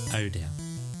 Oh dear.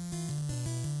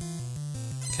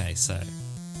 Okay, so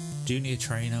junior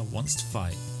trainer wants to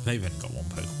fight. They've only got 1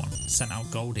 Pokemon. Sent out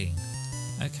Goldeen.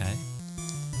 Okay.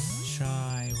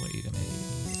 Shy, what are you gonna do?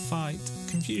 Fight.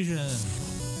 Confusion.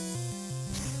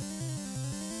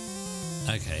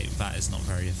 Okay, that is not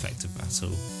very effective at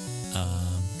all.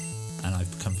 And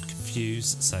I've become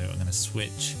confused, so I'm gonna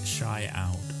switch Shy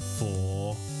out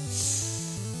for...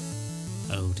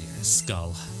 Oh dear,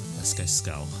 Skull. Let's go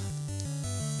Skull.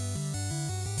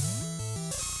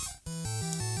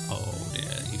 Oh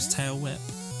dear, use Tail Whip.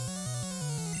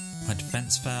 My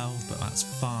defense fell, but that's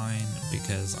fine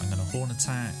because I'm going to Horn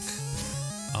Attack.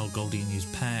 Oh, Goldeen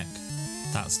used Peck.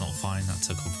 That's not fine, that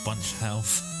took off a bunch of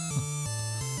health.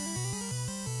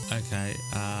 Okay,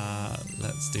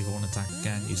 let's do Horn Attack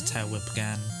again. Use Tail Whip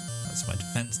again. That's my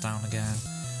defense down again.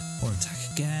 Horn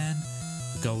Attack again.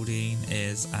 Goldeen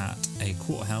is at a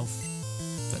 1/4 health,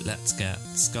 but let's get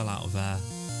Skull out of there.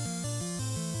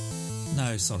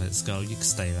 No, Solid Skull, you can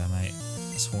stay there, mate.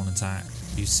 Let's Horn Attack.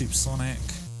 Use Supersonic.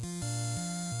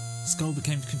 Skull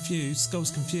became confused.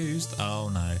 Skull's confused. Oh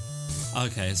no.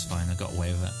 Okay, it's fine. I got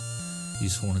away with it.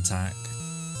 Use Horn Attack.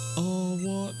 Oh,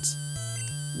 what?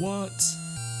 What?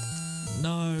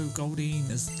 No, Goldeen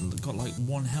has got like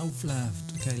 1 health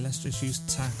left. Okay, let's just use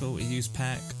Tackle. He used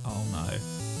Peck. Oh no.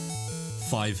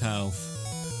 5 health.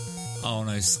 Oh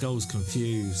no, Skull's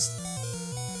confused.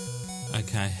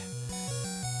 Okay.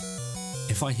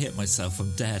 If I hit myself,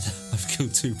 I'm dead. I've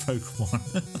killed 2 Pokemon.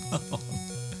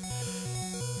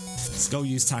 Skull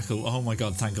used Tackle. Oh my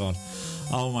god, thank god.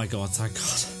 Oh my god, thank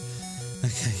god.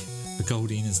 Okay, the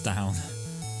Goldeen is down.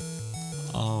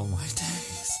 Oh my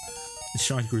days.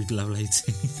 Shy grew to level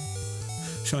 18.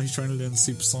 Shy's trying to learn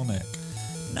Supersonic.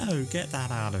 No, get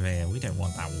that out of here. We don't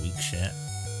want that weak shit.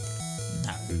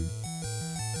 No.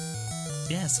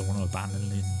 Yes, I want to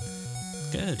abandon him.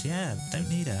 Good, yeah, don't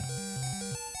need it.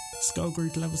 Skull grew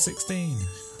to level 16.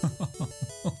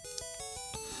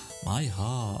 My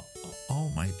heart. Oh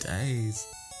my days.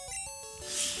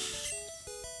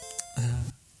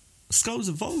 Skull's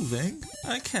evolving?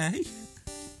 Okay.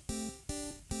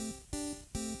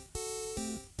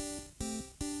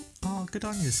 Oh, good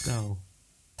on you, Skull.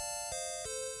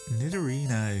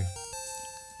 Nidorino.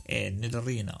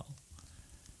 Nidorino.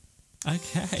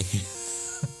 Okay.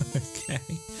 Okay.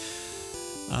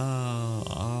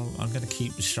 I'm going to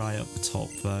keep Shy up the top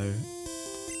though,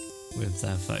 with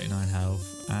their 39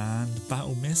 health, and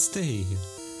battle Misty.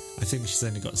 I think she's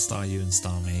only got Staryu and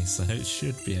Starmie, so it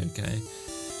should be okay.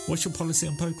 What's your policy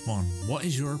on Pokemon? What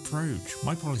is your approach?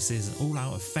 My policy is an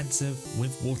all-out offensive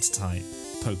with water-type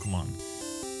Pokemon.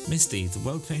 Misty, the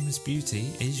world-famous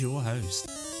beauty, is your host.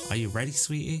 Are you ready,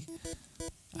 sweetie?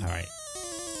 Alright.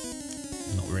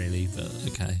 Not really, but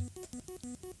okay.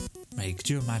 Mate, could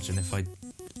you imagine if I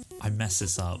mess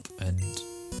this up and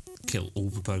kill all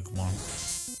the Pokemon?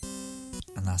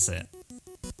 And that's it.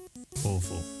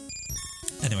 Awful.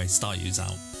 Anyway, Staryu's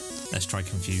out. Let's try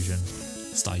Confusion.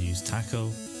 Staryu's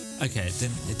Tackle. Okay, it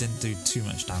didn't do too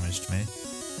much damage to me.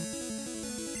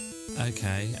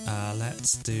 Okay,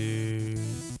 let's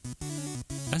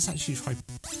actually try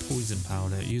poison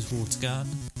powder. Use water gun.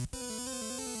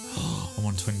 I'm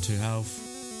on 22 health.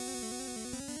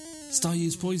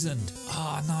 Staryu's poisoned.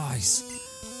 Ah, nice.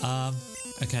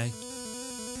 Okay.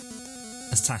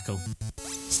 Let's tackle.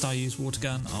 Staryu's water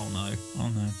gun. Oh no. Oh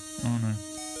no. Oh no.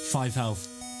 5 health.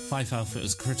 5 health. It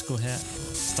was a critical hit.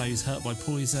 Staryu's hurt by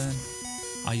poison.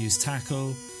 I use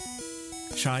tackle.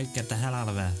 Shy, get the hell out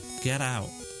of there. Get out.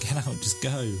 Get out. Just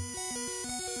go.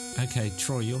 Okay,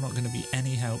 Troy, you're not going to be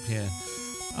any help here.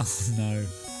 Oh no.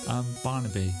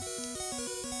 Barnaby.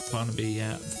 Barnaby,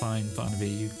 yeah, fine.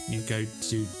 Barnaby, you go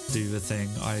to do the thing.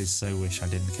 I so wish I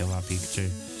didn't kill that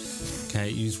Pikachu. Okay,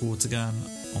 use water gun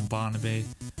on Barnaby.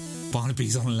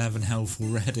 Barnaby's on 11 health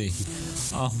already.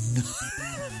 Oh no.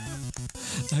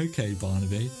 Okay,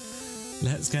 Barnaby.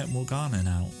 Let's get Morgana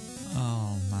out.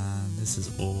 Oh man, this is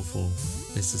awful.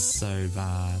 This is so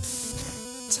bad.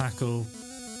 Tackle.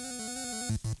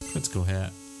 Critical hit.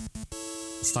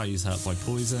 Staryu's hurt by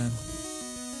poison.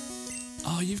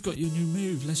 Oh, you've got your new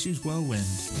move. Let's use Whirlwind.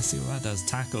 Let's see what that does.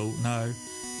 Tackle. No.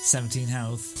 17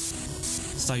 health.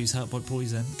 Staryu's hurt by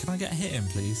poison. Can I get a hit in,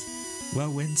 please?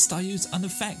 Whirlwind. Staryu's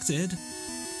unaffected.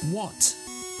 What?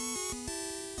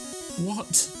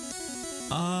 What?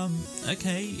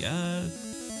 Okay.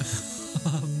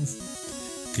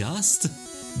 Gust?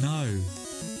 No.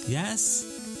 Yes?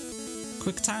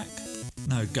 Quick attack?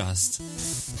 No, Gust.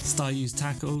 Staryu's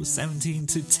tackle, 17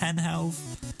 to 10 health.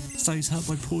 Staryu's hurt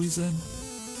by poison.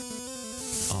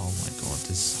 Oh my god,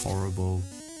 this is horrible.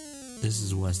 This is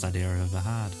the worst idea I've ever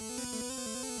had.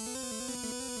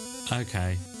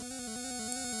 Okay.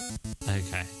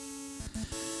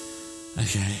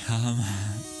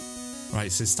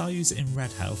 Right, so Staryu's in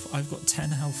red health. I've got 10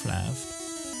 health left.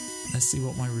 Let's see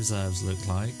what my reserves look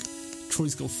like.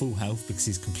 Troy's got full health because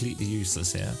he's completely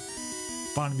useless here.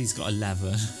 Barnaby's got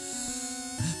 11.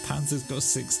 Panzer's got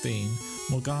 16.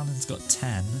 Morgana's got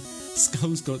 10.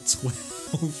 Skull's got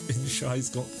 12. And Shy's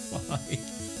got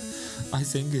 5. I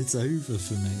think it's over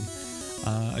for me.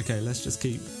 Okay, let's just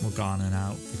keep Morgana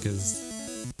out because...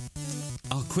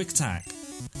 Oh, quick attack.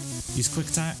 Use quick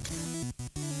attack.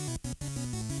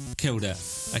 Killed it.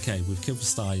 Okay, we've killed the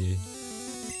Staryu.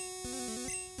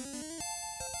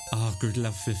 Oh, grid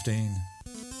level 15.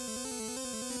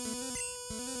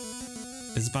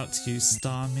 Is about to use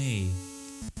Starmie.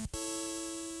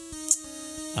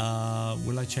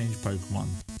 Will I change Pokemon?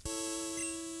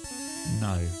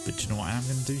 No, but do you know what I am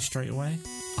going to do straight away?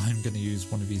 I'm going to use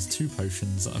one of these 2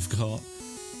 potions that I've got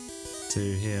to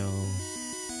heal.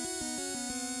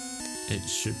 It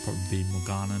should probably be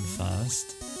Morgana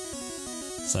first.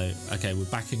 So, okay, we're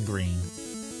back in green.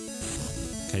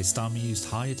 Okay, Starmie used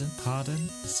Harden,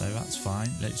 so that's fine.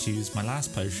 Let's use my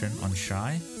last potion on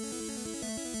Shy.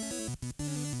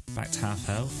 Back to half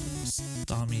health.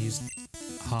 Starmie used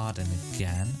Harden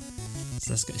again.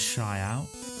 So let's get Shy out.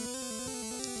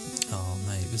 Oh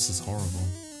mate, this is horrible.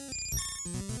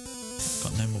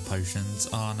 Got no more potions.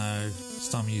 Oh no.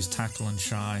 Starmie used Tackle on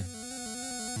Shy.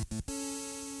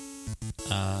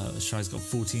 Shy's got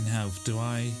 14 health. Do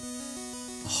I...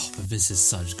 Oh, but this is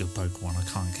such a good Pokemon. I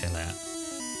can't kill it.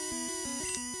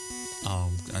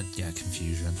 Oh, yeah,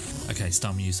 Confusion. Okay,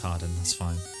 Starmie used Harden. That's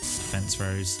fine. Defense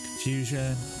Rose.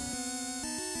 Confusion.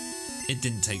 It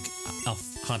didn't take off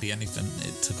hardly anything.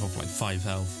 It took off like 5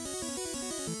 health.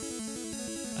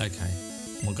 Okay.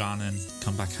 Morgana,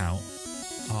 come back out.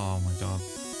 Oh my god.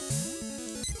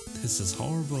 This is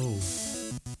horrible.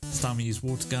 Starmie used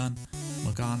Water Gun.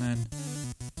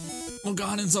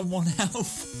 Morgana's on 1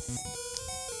 health.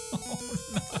 Oh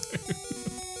no.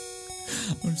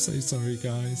 I'm so sorry,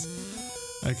 guys.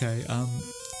 Okay,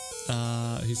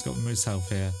 who's got the most health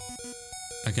here?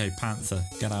 Okay, Panther,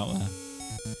 get out there.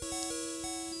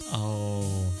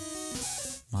 Oh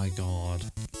my god.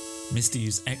 Misty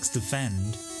used X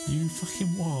Defend. You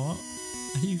fucking what?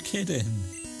 Are you kidding?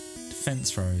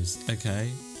 Defense Rose.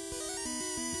 Okay.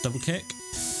 Double kick.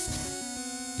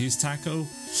 Use Tackle.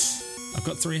 I've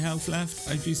got 3 health left.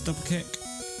 I've used double kick.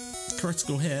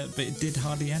 Critical hit, but it did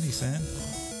hardly anything.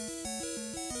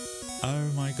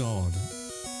 Oh my god.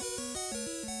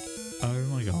 Oh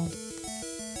my god.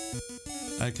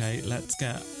 Okay, let's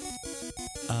get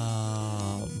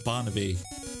Barnaby.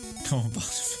 Come on,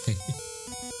 Barnaby.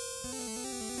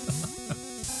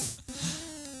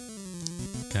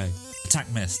 Okay.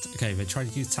 Attack missed. Okay, they tried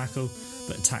to use Tackle,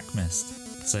 but attack missed.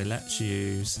 So let's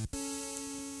use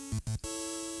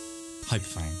Hyper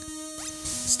Fang.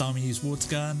 Starmie used Water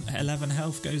Gun. 11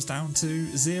 health goes down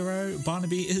to 0.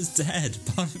 Barnaby is dead.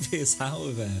 Barnaby is out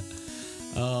of it.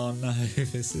 Oh no,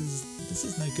 this is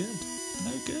no good.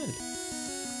 No good.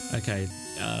 Okay,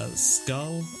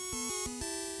 Skull.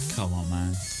 Come on,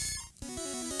 man.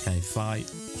 Okay,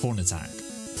 fight. Horn attack.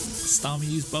 Starmie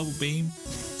used Bubble Beam.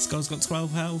 Skull's got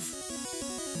 12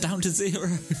 health. Down to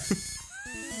 0.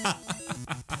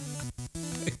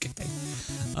 Okay.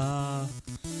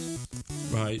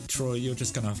 Right, Troy, you're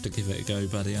just going to have to give it a go,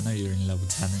 buddy. I know you're in level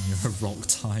 10 and you're a rock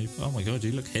type. Oh my god,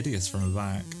 you look hideous from the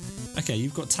back. Okay,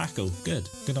 you've got tackle. Good.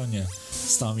 Good on you.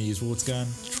 Starmie used water gun.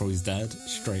 Troy's dead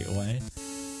straight away.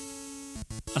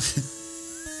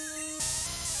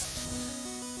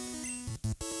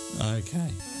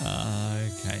 Okay.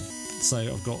 So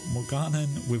I've got Morganon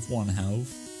with 1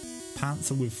 health,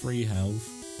 Panther with 3 health,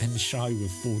 and Shy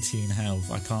with 14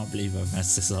 health. I can't believe I've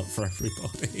messed this up for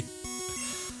everybody.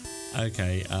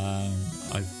 Okay,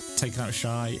 I've taken out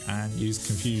Shy and used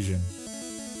Confusion.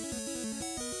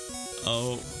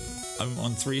 Oh, I'm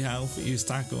on 3 health, used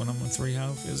tackle and I'm on 3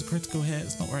 health. It was a critical hit,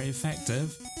 it's not very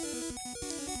effective.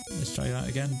 Let's try that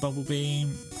again. Bubble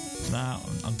Beam. Nah,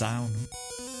 I'm down.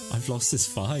 I've lost this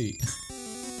fight.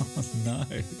 Oh no.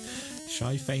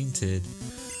 Shy fainted.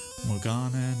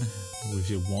 Morganon with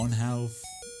your 1 health.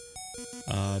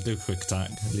 Do a quick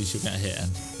attack. At least you'll get a hit in.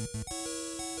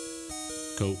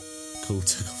 Cool.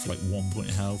 Took off like 1 point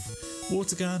of health.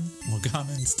 Water gun.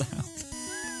 Morganon's down.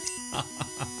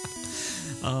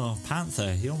 Oh,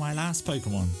 Panther, you're my last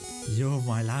Pokemon. You're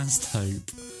my last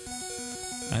hope.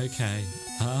 Okay.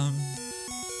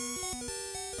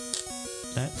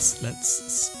 Let's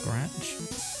scratch.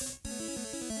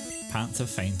 Panther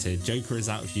fainted. Joker is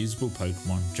out of usable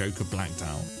Pokemon. Joker blacked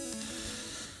out.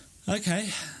 Okay,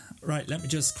 right, let me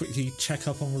just quickly check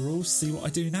up on the rules, see what I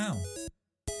do now.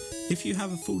 If you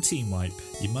have a full team wipe,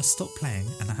 you must stop playing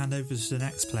and hand over to the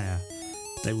next player.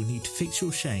 They will need to fix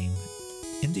your shame.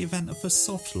 In the event of a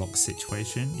soft lock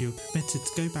situation, you are permitted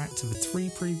to go back to the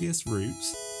 3 previous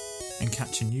routes and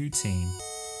catch a new team.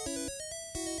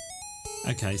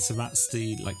 Okay, so that's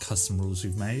the custom rules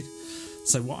we've made.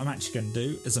 So what I'm actually going to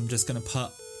do is I'm just going to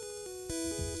put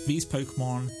these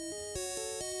Pokemon...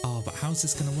 Oh, but how's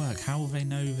this going to work? How will they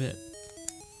know that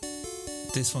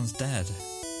this one's dead?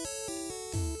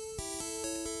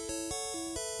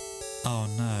 Oh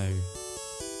no.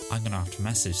 I'm going to have to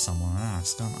message someone and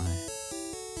ask, aren't I?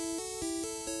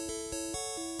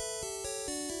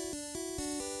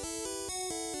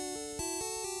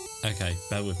 Okay,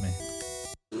 bear with me.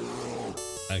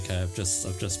 Okay, I've just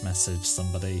messaged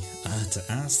somebody to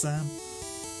ask them,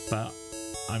 but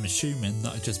I'm assuming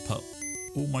that I just put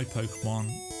all my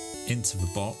Pokemon into the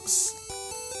box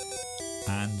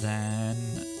and then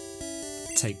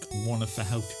take one of the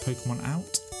healthy Pokemon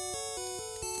out.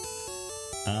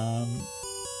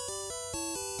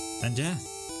 And yeah,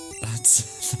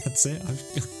 that's it.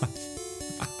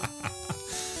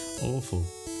 Awful.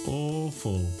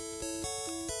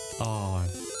 Oh,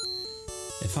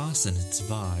 if Arsene had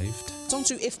survived... Don't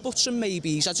do if, buts and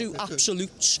maybes, I do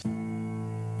absolutes.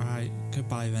 Right,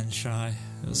 goodbye then, Shy.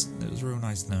 It was real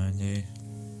nice knowing you.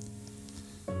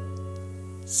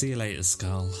 See you later,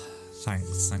 Skull.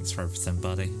 Thanks for everything,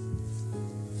 buddy.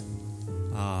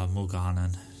 Ah,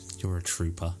 Morganon, you're a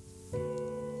trooper.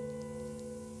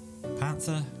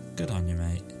 Panther, good on you,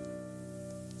 mate.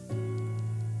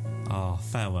 Oh,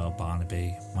 farewell,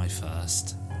 Barnaby, my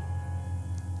first.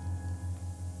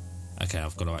 Okay,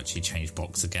 I've got to actually change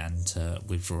box again to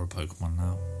withdraw a Pokemon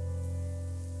now.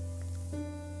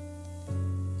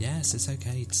 Yes, it's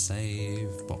okay to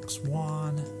save box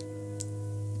 1.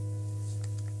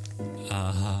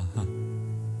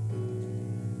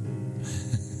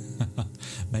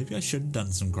 Maybe I should have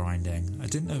done some grinding. I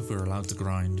didn't know if we were allowed to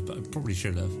grind, but I probably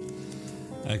should have.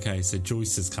 Okay, so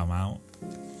Joyce has come out.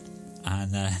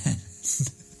 And then...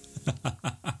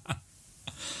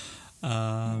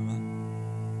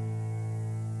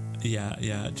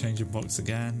 Yeah, changing box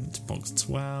again to box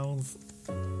 12.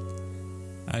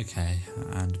 Okay,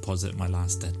 and deposit my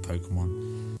last dead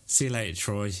Pokemon. See you later,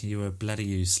 Troy. You were bloody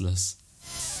useless.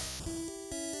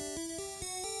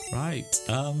 Right,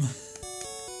 I'll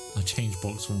change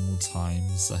box one more time,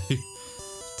 so to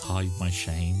hide my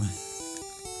shame.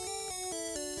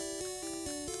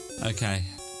 Okay,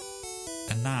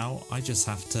 and now I just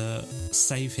have to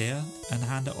save here and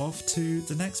hand it off to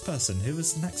the next person. Who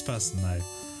was the next person though?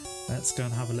 Let's go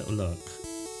and have a little look.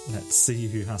 Let's see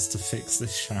who has to fix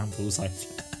this shambles I've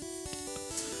left.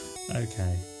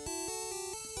 Okay.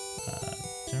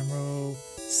 General.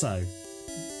 So,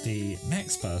 the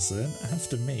next person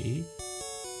after me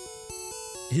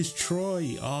is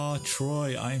Troy. Oh,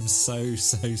 Troy, I am so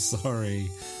sorry.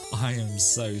 I am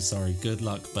so sorry. Good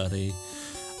luck, buddy.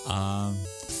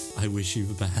 I wish you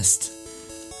the best.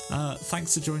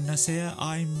 Thanks for joining us here.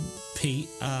 I'm Pete.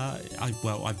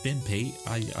 I've been Pete.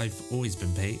 I've always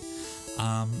been Pete.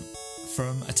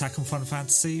 From Attack on Final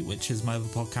Fantasy, which is my other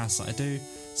podcast that I do.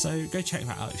 So go check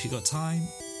that out if you've got time.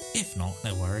 If not,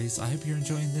 no worries. I hope you're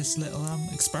enjoying this little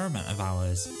experiment of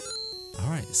ours.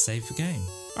 Alright, save the game.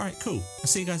 Alright, cool. I'll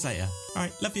see you guys later.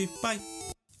 Alright, love you. Bye.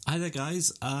 Hi there,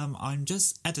 guys. I'm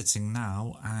just editing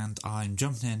now, and I'm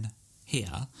jumping in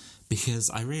here because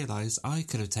I realised I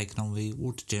could have taken on the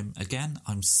water gym again.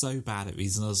 I'm so bad at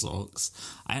these Nuzlockes.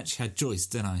 I actually had Joyce,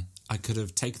 didn't I? I could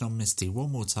have taken on Misty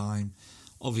one more time,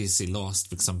 obviously lost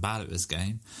because I'm bad at this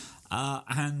game,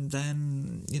 and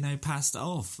then, passed it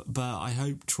off. But I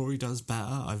hope Troy does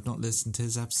better. I've not listened to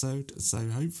his episode, so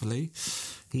hopefully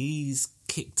he's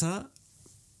kicked her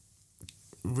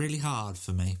really hard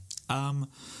for me.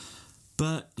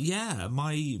 But yeah,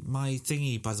 my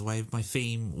thingy, by the way, my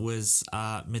theme was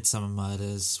Midsummer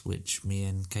Murders, which me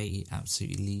and Katie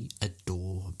absolutely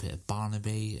adore. A bit of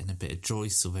Barnaby and a bit of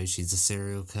Joyce, although she's a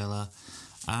serial killer.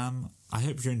 I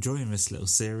hope you're enjoying this little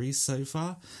series so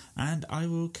far, and I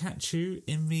will catch you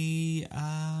in the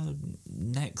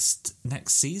next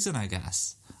season, I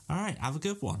guess. Alright, have a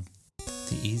good one.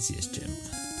 The easiest gym.